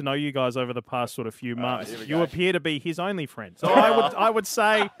getting to know you guys over the past sort of few months, you appear to be his only friend. So I would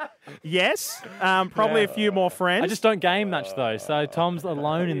say yes, probably a few more friends. I just don't game much, though, so Tom's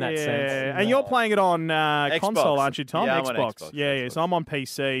alone in that sense. And you're playing it on console, aren't you, Tom? Yeah, I'm on Xbox. Yeah, so I'm on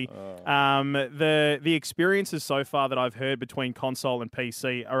PC. The experiences so far that I've heard between console and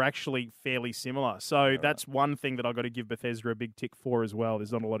PC are actually fairly similar. So that's one thing that I've got to give Bethesda a big tick for as well.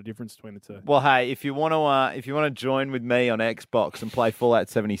 There's not a lot of difference between the two. Well, hey, if you want to join with me on Xbox and play Fallout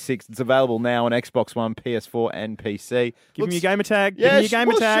 76, it's available now on Xbox One, PS4, and PC. Give me your gamer tag. Yeah,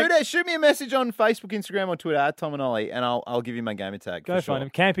 shoot me a message on Facebook, Instagram, or Twitter at Tom and Ollie, and I'll give you my gamer tag. Go find him.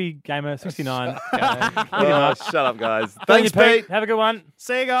 Campy Gamer 69. Shut up, guys. Thanks, Pete. Have a good one.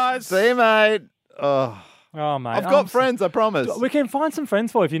 See you guys. See you, mate. Oh, mate. I've got friends, I promise. We can find some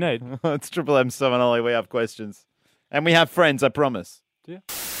friends for you if you need. It's Triple M, Tom and Ollie. We have questions. And we have friends, I promise. Yeah.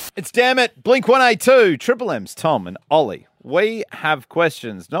 It's Damn It, Blink-182, Triple M's, Tom and Ollie. We have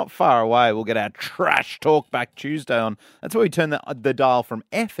questions. Not far away, we'll get our trash talk back Tuesday on. That's where we turn the dial from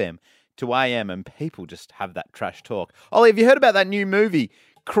FM to AM, and people just have that trash talk. Ollie, have you heard about that new movie,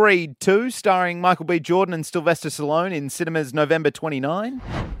 Creed 2, starring Michael B. Jordan and Sylvester Stallone in cinemas November 29?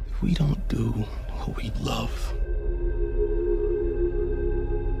 If we don't do what we love,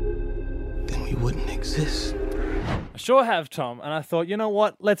 then we wouldn't exist. I sure have, Tom, and I thought, you know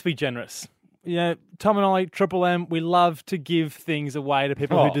what? Let's be generous. Tom and Ollie, Triple M, we love to give things away to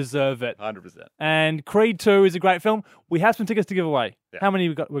people who deserve it. 100%. And Creed 2 is a great film. We have some tickets to give away. Yeah. How many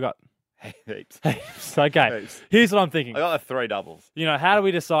we got? Heaps. Okay. Heaps. Here's what I'm thinking. I got the 3 doubles. How do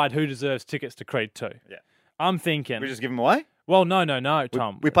we decide who deserves tickets to Creed 2? Yeah. I'm thinking... We just give them away? Well, no,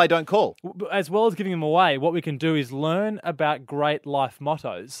 Tom. We play Don't Call. As well as giving them away, what we can do is learn about great life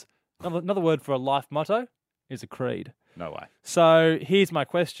mottos. Another word for a life motto is a creed. No way. So here's my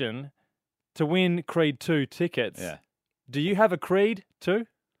question. To win Creed 2 tickets, do you have a creed too?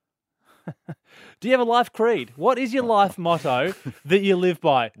 Do you have a life creed? What is your life motto that you live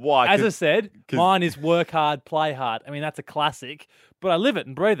by? Why? As I said, mine is work hard, play hard. I mean, that's a classic, but I live it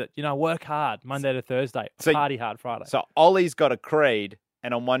and breathe it. Work hard Monday to Thursday, party hard Friday. So Ollie's got a creed,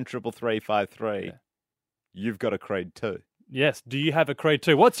 and on 133353, you've got a creed too. Yes. Do you have a creed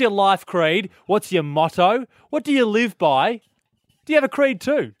too? What's your life creed? What's your motto? What do you live by? Do you have a creed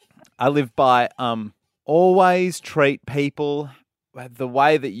too? I live by always treat people the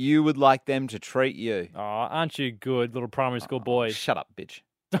way that you would like them to treat you. Oh, aren't you good, little primary school boy? Shut up, bitch.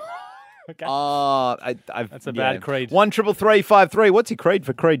 Okay. That's a bad creed. 133353. What's your creed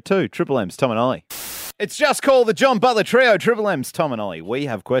for Creed 2? Triple M's, Tom and Ollie. It's just called the John Butler Trio, Triple M's, Tom and Ollie. We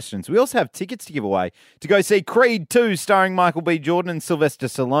have questions. We also have tickets to give away to go see Creed 2 starring Michael B. Jordan and Sylvester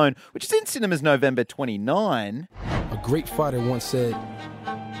Stallone, which is in cinemas November 29. A great fighter once said,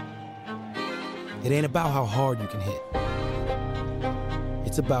 "It ain't about how hard you can hit.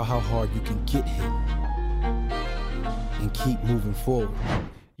 It's about how hard you can get hit and keep moving forward."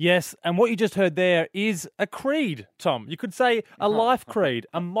 Yes, and what you just heard there is a creed, Tom. You could say a life creed,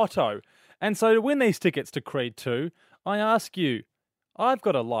 a motto. And so to win these tickets to Creed 2, I ask you, I've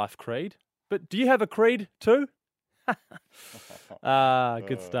got a life creed, but do you have a creed too?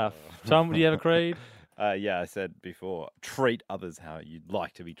 Good stuff. Tom, do you have a creed? Yeah, I said before, treat others how you'd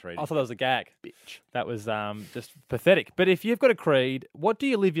like to be treated. I thought that was a gag. Bitch. That was just pathetic. But if you've got a creed, what do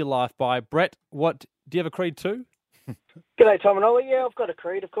you live your life by? Brett, what do you have a creed too? G'day, Tom and Ollie. Yeah, I've got a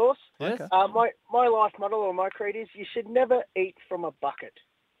creed, of course. Yes. My life motto or my creed is you should never eat from a bucket.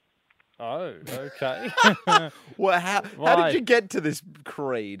 Oh, okay. Well, how Why? did you get to this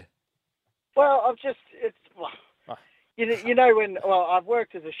creed? Well, you know I've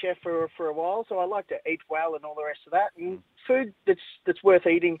worked as a chef for a while, so I like to eat well and all the rest of that. And food that's worth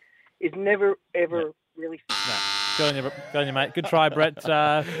eating is never ever really. Good on you, mate. Good try, Brett.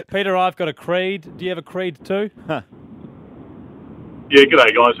 Peter, I've got a creed. Do you have a creed too? Yeah,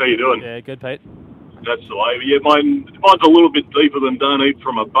 g'day guys. How you doing? Yeah, good, Pete. That's the way. Yeah, mine's a little bit deeper than don't eat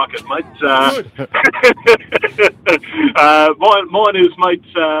from a bucket, mate. Mine is, mate.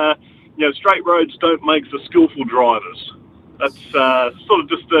 Straight roads don't make for skillful drivers. That's sort of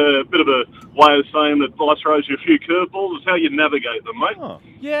just a bit of a way of saying that life throws you a few curveballs. It's how you navigate them, mate. Oh.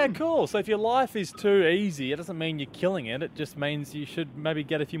 Yeah, cool. So if your life is too easy, it doesn't mean you're killing it. It just means you should maybe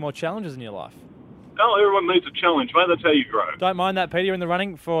get a few more challenges in your life. Oh, everyone needs a challenge, mate. That's how you grow. Don't mind that, Peter. You're in the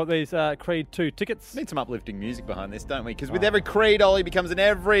running for these Creed 2 tickets. Need some uplifting music behind this, don't we? Because with every creed, Ollie becomes an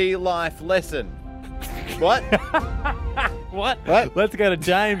every life lesson. What? What? Let's go to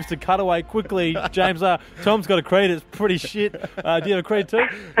James to cut away quickly. James, Tom's got a creed. It's pretty shit. Do you have a creed too?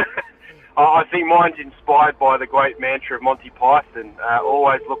 I think mine's inspired by the great mantra of Monty Python.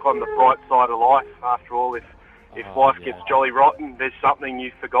 Always look on the bright side of life. After all, if life gets jolly rotten, there's something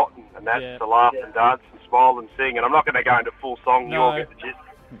you've forgotten, and that's to laugh and dance and smile and sing. And I'm not going to go into full song. No. You all get the gist.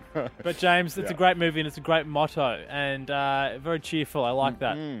 But James, it's a great movie and it's a great motto and very cheerful. I like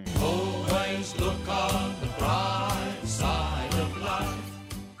that. Always look on the bright side of life.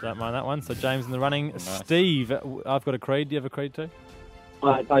 Don't mind that one. So James in the running. Steve, I've got a creed. Do you have a creed too?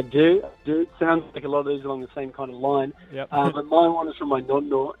 I do. It sounds like a lot of these along the same kind of line. Yep. But my one is from my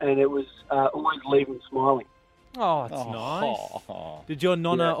nonna, and it was always leave them smiling. Oh, that's nice. Did your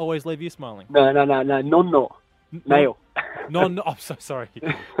nonna always leave you smiling? No, nonna. Male. I'm so sorry.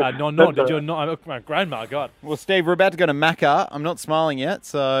 Nonna, did your nonna? My grandma, God. Well, Steve, we're about to go to Macca. I'm not smiling yet,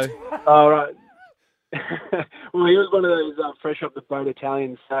 so... All right. Well, he was one of those fresh off the boat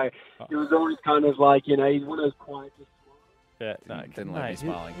Italians, so he was always kind of like, he's one of those quiet... Yeah, no, didn't let me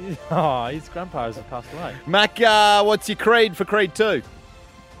smiling. His grandpa's passed away. Macca, what's your creed for Creed 2?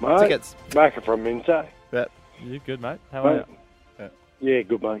 Mate, Tickets. Macca from Minto. Yep. You good, mate? How are you? Yeah,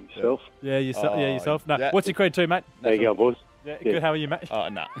 good, mate. Yourself? Yeah, yourself. No, what's your creed too, mate? There you go, boys. Yeah, good. How are you, mate? Oh,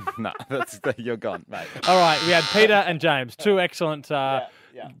 no. You're gone, mate. All right, we had Peter and James, two excellent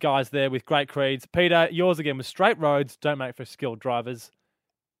guys there with great creeds. Peter, yours again was straight roads, don't make for skilled drivers.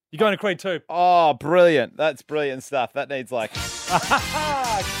 You're going to creed 2. Oh, brilliant. That's brilliant stuff. That needs Well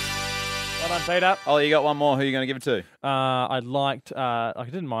done, Peter. Oh, you got one more. Who are you going to give it to? I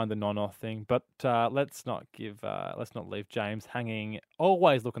didn't mind the nonna thing, but let's not leave James hanging.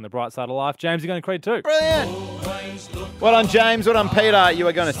 Always look on the bright side of life. James, you're going to creed 2. Brilliant. Well done, James. Well done, Peter. You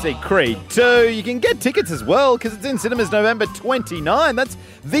are going to see Creed 2. You can get tickets as well because it's in cinemas November 29. That's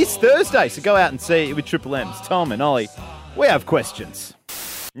this Thursday. So go out and see it with Triple M's Tom and Ollie. We have questions.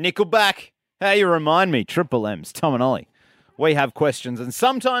 Nickelback. How you remind me. Triple M's Tom and Ollie. We have questions, and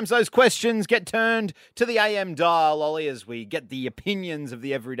sometimes those questions get turned to the AM dial, Ollie, as we get the opinions of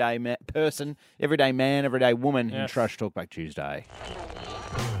the everyday person, everyday man, everyday woman in Trash Talkback Tuesday.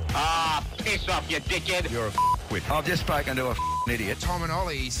 Piss off, you dickhead. You're a f***wit. I've just spoken to a idiot. Tom and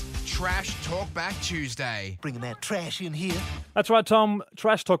Ollie's Trash Talkback Tuesday. Bringing that trash in here. That's right, Tom.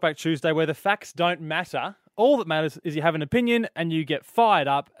 Trash Talkback Tuesday, where the facts don't matter. All that matters is you have an opinion and you get fired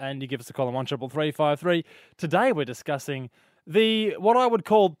up and you give us a call on 133353. Today we're discussing what I would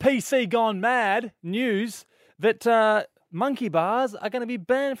call PC gone mad news that monkey bars are going to be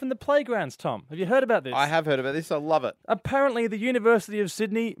banned from the playgrounds, Tom. Have you heard about this? I have heard about this. I love it. Apparently the University of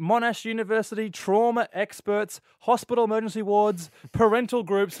Sydney, Monash University, trauma experts, hospital emergency wards, parental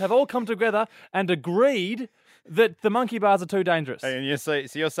groups have all come together and agreed that the monkey bars are too dangerous. And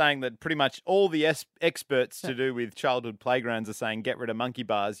you're saying that pretty much all the experts to do with childhood playgrounds are saying get rid of monkey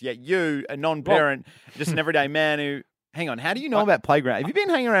bars, yet you, a non-parent, just an everyday man who... Hang on, how do you know about playgrounds? Have you been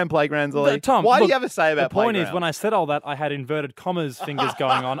hanging around playgrounds, Ollie? Tom, why do you have a say about playgrounds? The point is, when I said all that, I had inverted commas fingers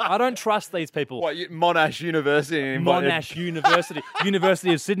going on. I don't trust these people. What, Monash University? Monash University,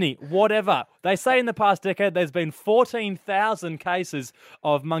 University of Sydney, whatever. They say in the past decade there's been 14,000 cases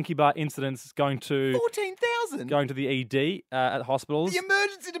of monkey bar incidents going to... 14,000? Going to the ED at hospitals. The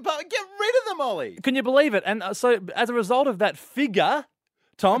emergency department, get rid of them, Ollie. Can you believe it? And so as a result of that figure...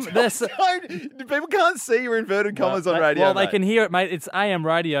 Tom. People can't see your inverted commas on radio. Well, they mate. can hear it, mate. It's AM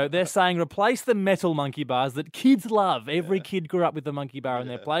radio. They're saying replace the metal monkey bars that kids love. Every kid grew up with the monkey bar in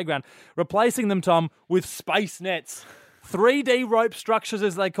their playground. Replacing them, Tom, with space nets. 3D rope structures,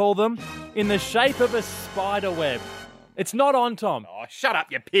 as they call them, in the shape of a spider web. It's not on, Tom. Oh, shut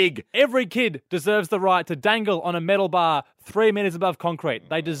up, you pig. Every kid deserves the right to dangle on a metal bar 3 meters above concrete.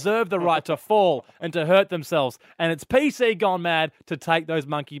 They deserve the right to fall and to hurt themselves. And it's PC gone mad to take those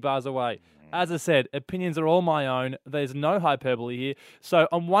monkey bars away. As I said, opinions are all my own. There's no hyperbole here. So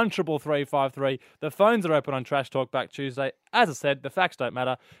on 133353, the phones are open on Trash Talk Back Tuesday. As I said, the facts don't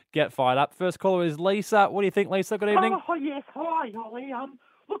matter. Get fired up. First caller is Lisa. What do you think, Lisa? Good evening. Oh, yes. Hi, Ollie.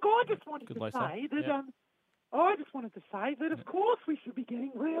 Look, I just wanted Good, to Lisa. say that Yeah. I just wanted to say that, of course, we should be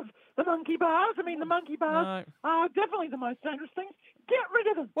getting rid of the monkey bars. I mean, the monkey bars are definitely the most dangerous things. Get rid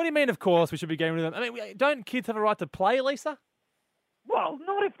of them. What do you mean, of course, we should be getting rid of them? I mean, don't kids have a right to play, Lisa? Well,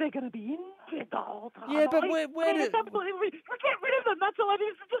 not if they're going to be injured the whole time. Yeah, but Ollie. where I mean, do- it's absolutely get rid of them. That's all it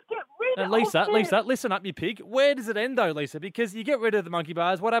is. Just get rid Now, of them. Lisa, listen up, you pig. Where does it end, though, Lisa? Because you get rid of the monkey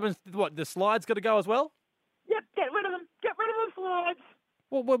bars. What happens? What, the slides got to go as well? Yep, get rid of them. Get rid of the slides.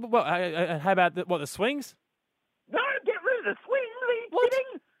 Well, how about the swings? No, get rid of the swings. Are you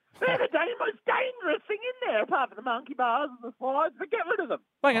kidding? They're the most dangerous thing in there, apart from the monkey bars and the slides. But get rid of them.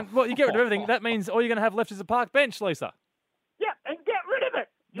 Hang on, well, you get rid of everything. That means all you're going to have left is a park bench, Lisa. Yep, and get rid of it.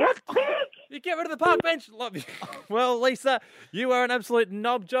 Just You get rid of the park bench. Well, Lisa, you are an absolute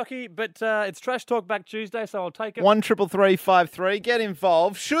knob jockey, but it's Trash Talk Back Tuesday, so I'll take it. 133353. Get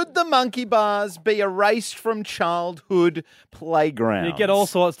involved. Should the monkey bars be erased from childhood playgrounds? You get all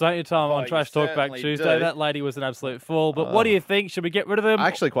sorts, don't you, Tom, on you Trash Talk Back certainly Tuesday. do. That lady was an absolute fool. But what do you think? Should we get rid of them? I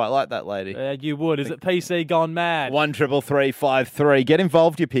actually quite like that lady. You would. Is it PC gone mad? 133353. Get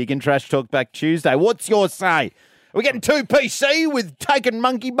involved, you pig, in Trash Talk Back Tuesday. What's your say? Are we getting too PC with taking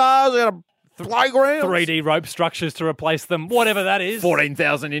monkey bars out of playgrounds? 3D rope structures to replace them, whatever that is.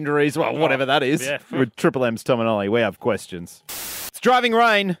 14,000 injuries, well, whatever that is. Yeah. With Triple M's Tom and Ollie, we have questions. It's Driving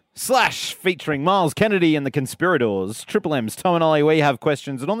Rain / featuring Miles Kennedy and the Conspirators. Triple M's Tom and Ollie, we have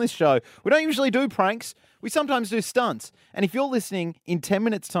questions. And on this show, we don't usually do pranks. We sometimes do stunts. And if you're listening, in 10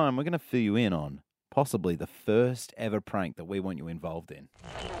 minutes' time, we're going to fill you in on possibly the first ever prank that we want you involved in.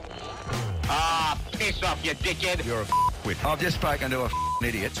 Ah, piss off, you dickhead. You're a f***wit. I've just spoken to a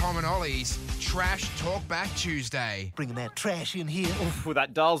idiot. Tom and Ollie's Trash Talk Back Tuesday. Bringing that trash in here. Oof, well,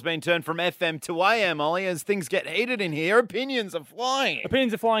 that dial's been turned from FM to AM, Ollie. As things get heated in here, opinions are flying.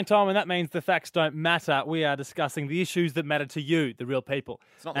 Opinions are flying, Tom, and that means the facts don't matter. We are discussing the issues that matter to you, the real people.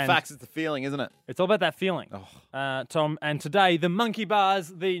 It's not the facts, it's the feeling, isn't it? It's all about that feeling, Tom. And today, the monkey bars,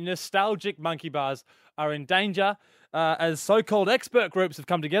 the nostalgic monkey bars, are in danger as so-called expert groups have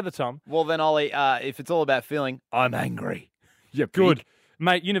come together, Tom. Well, then, Ollie, if it's all about feeling, I'm angry. Yeah, good.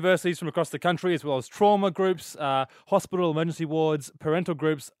 Mate, universities from across the country, as well as trauma groups, hospital emergency wards, parental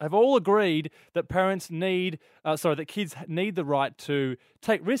groups, have all agreed that that kids need the right to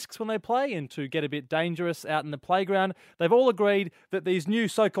take risks when they play and to get a bit dangerous out in the playground. They've all agreed that these new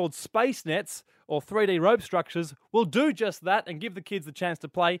so-called space nets or 3D rope structures will do just that and give the kids the chance to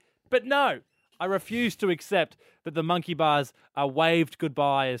play. But no, I refuse to accept that the monkey bars are waved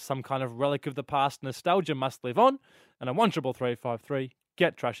goodbye as some kind of relic of the past. Nostalgia must live on. And on 133353,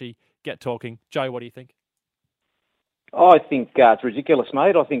 get trashy, get talking. Joe, what do you think? I think it's ridiculous,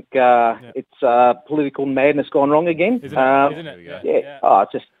 mate. I think it's political madness gone wrong again. Isn't it? Yeah. Oh,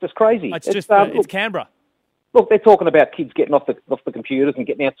 it's just crazy. It's look, Canberra. Look, they're talking about kids getting off the computers and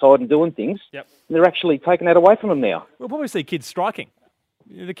getting outside and doing things. Yep. And they're actually taking that away from them now. We'll probably see kids striking.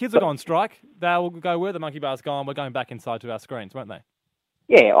 The kids will go on strike. They'll go where the monkey bar's gone. We're going back inside to our screens, won't they?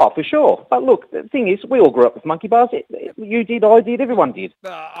 Yeah, for sure. But look, the thing is, we all grew up with monkey bars. You did, I did, everyone did.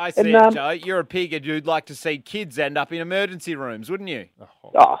 I see it, Joe. You're a pig and you'd like to see kids end up in emergency rooms, wouldn't you?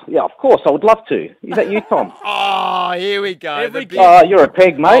 Oh, yeah, of course, I would love to. Is that you, Tom? Oh, here we go. You're a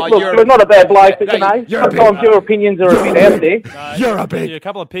pig, mate. Look, you're not a bad bloke, but sometimes your opinions are a bit out there. You're a pig. You're a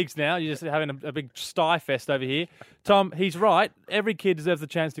couple of pigs now. You're just having a big sty fest over here. Tom, he's right. Every kid deserves the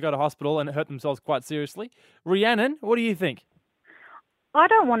chance to go to hospital and hurt themselves quite seriously. Rhiannon, what do you think? I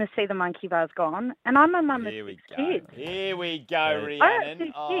don't want to see the monkey bars gone, and I'm a mum of 6 kids. Here we go, I don't Rhiannon.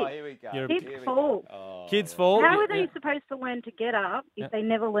 see Oh, kids. here we go. Kids fall. Kids fall. How are they supposed to learn to get up if they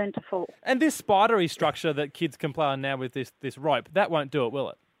never learn to fall? And this spidery structure that kids can play on now with this rope, that won't do it, will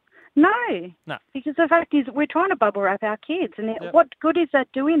it? No. No. Because the fact is, we're trying to bubble wrap our kids, and what good is that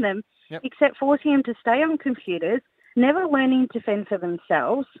doing them except forcing them to stay on computers, never learning to fend for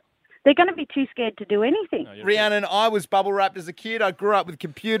themselves? They're going to be too scared to do anything. Rhiannon, I was bubble wrapped as a kid. I grew up with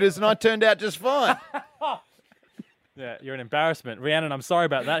computers and I turned out just fine. Yeah, you're an embarrassment. Rhiannon, I'm sorry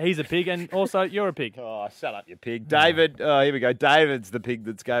about that. He's a pig, and also you're a pig. Oh, shut up, you pig. David, here we go. David's the pig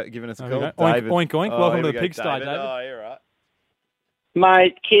that's giving us a call. Oink, David. oink, oink. Oh, Welcome here to we the go, pigsty, David. Oh, you're right.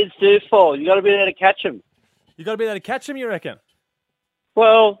 Mate, kids do fall. You got to be there to catch them. You got to be there to catch them, you reckon?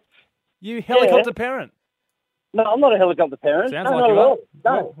 Well, you helicopter parent. No, I'm not a helicopter parent. Sounds no, like not you at are. all.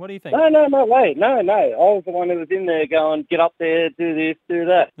 No. What do you think? No way. No. I was the one who was in there going, get up there, do this, do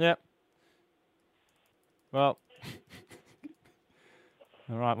that. Yep. Well.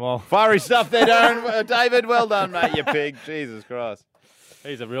 All right, well. Fiery stuff there, Darren. David, well done, mate, you pig. Jesus Christ.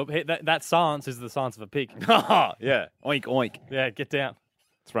 He's a real... That silence is the silence of a pig. Oh, yeah. Oink, oink. Yeah, get down.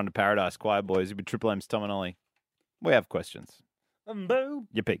 Let's run to Paradise Choir, boys. You've been Triple M's Tom and Ollie. We have questions. Boom.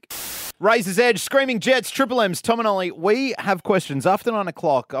 You pig. Razor's Edge, Screaming Jets, Triple M's Tom and Ollie. We have questions. After 9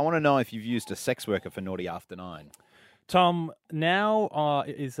 o'clock, I want to know if you've used a sex worker for Naughty After 9. Tom, now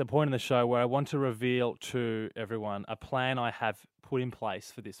is a point in the show where I want to reveal to everyone a plan I have put in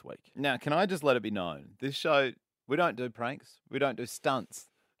place for this week. Now, can I just let it be known? This show, we don't do pranks. We don't do stunts.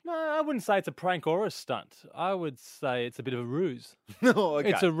 No, I wouldn't say it's a prank or a stunt. I would say it's a bit of a ruse. Oh,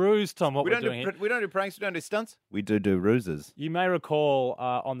 okay. It's a ruse, Tom, what we're doing here. We don't do pranks, we don't do stunts. We do ruses. You may recall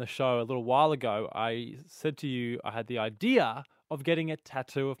on the show a little while ago, I said to you I had the idea of getting a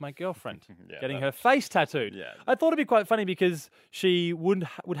tattoo of my girlfriend, getting her face tattooed. Yeah. I thought it'd be quite funny because she would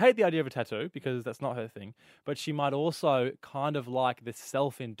hate the idea of a tattoo because that's not her thing, but she might also kind of like the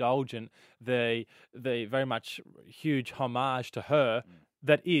self-indulgent, the very much huge homage to her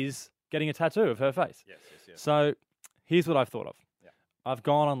that is getting a tattoo of her face. Yes. So here's what I've thought of. I've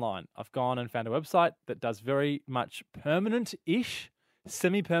gone online. I've gone and found a website that does very much permanent-ish,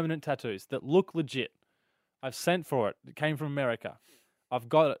 semi-permanent tattoos that look legit. I've sent for it. It came from America. I've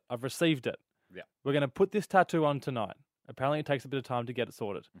got it. I've received it. Yeah. We're going to put this tattoo on tonight. Apparently it takes a bit of time to get it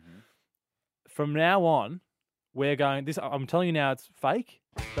sorted. From now on, we're going... I'm telling you now it's fake,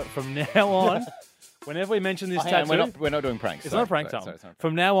 but from now on, whenever we mention this tattoo... We're not doing pranks. It's not a prank, Tom. Sorry.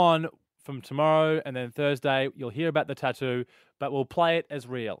 From now on, from tomorrow and then Thursday, you'll hear about the tattoo, but we'll play it as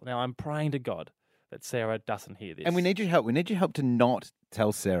real. Now, I'm praying to God that Sarah doesn't hear this. And we need your help. We need your help to not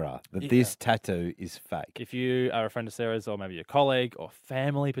tell Sarah that this tattoo is fake. If you are a friend of Sarah's or maybe a colleague or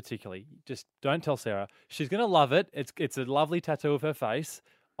family particularly, just don't tell Sarah. She's going to love it. It's a lovely tattoo of her face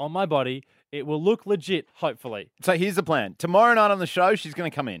on my body. It will look legit, hopefully. So here's the plan. Tomorrow night on the show, she's going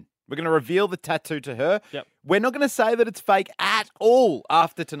to come in. We're going to reveal the tattoo to her. Yep. We're not going to say that it's fake at all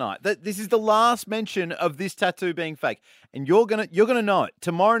after tonight. This is the last mention of this tattoo being fake. And you're gonna know it.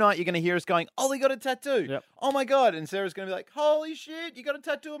 Tomorrow night you're gonna hear us going, Ollie got a tattoo. Yep. Oh my God. And Sarah's gonna be like, holy shit, you got a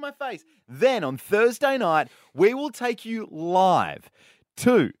tattoo on my face. Then on Thursday night, we will take you live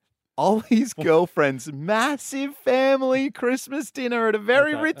to Ollie's girlfriend's massive family Christmas dinner at a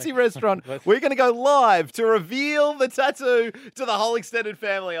very ritzy restaurant. We're going to go live to reveal the tattoo to the whole extended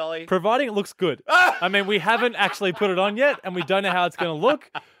family, Ollie. Providing it looks good. I mean, we haven't actually put it on yet, and we don't know how it's going to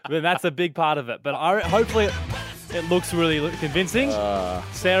look, but that's a big part of it. But hopefully it looks really convincing.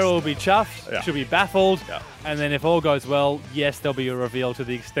 Sarah will be chuffed. She'll be baffled. And then if all goes well, yes, there'll be a reveal to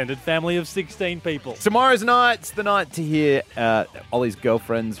the extended family of 16 people. Tomorrow's night's the night to hear Ollie's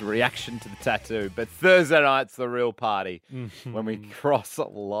girlfriend's reaction to the tattoo. But Thursday night's the real party when we cross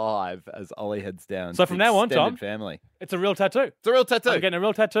live as Ollie heads down. So to from the now on, extended Tom, family. It's a real tattoo. It's a real tattoo. I'm getting a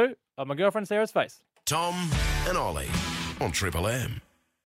real tattoo of my girlfriend Sarah's face. Tom and Ollie on Triple M.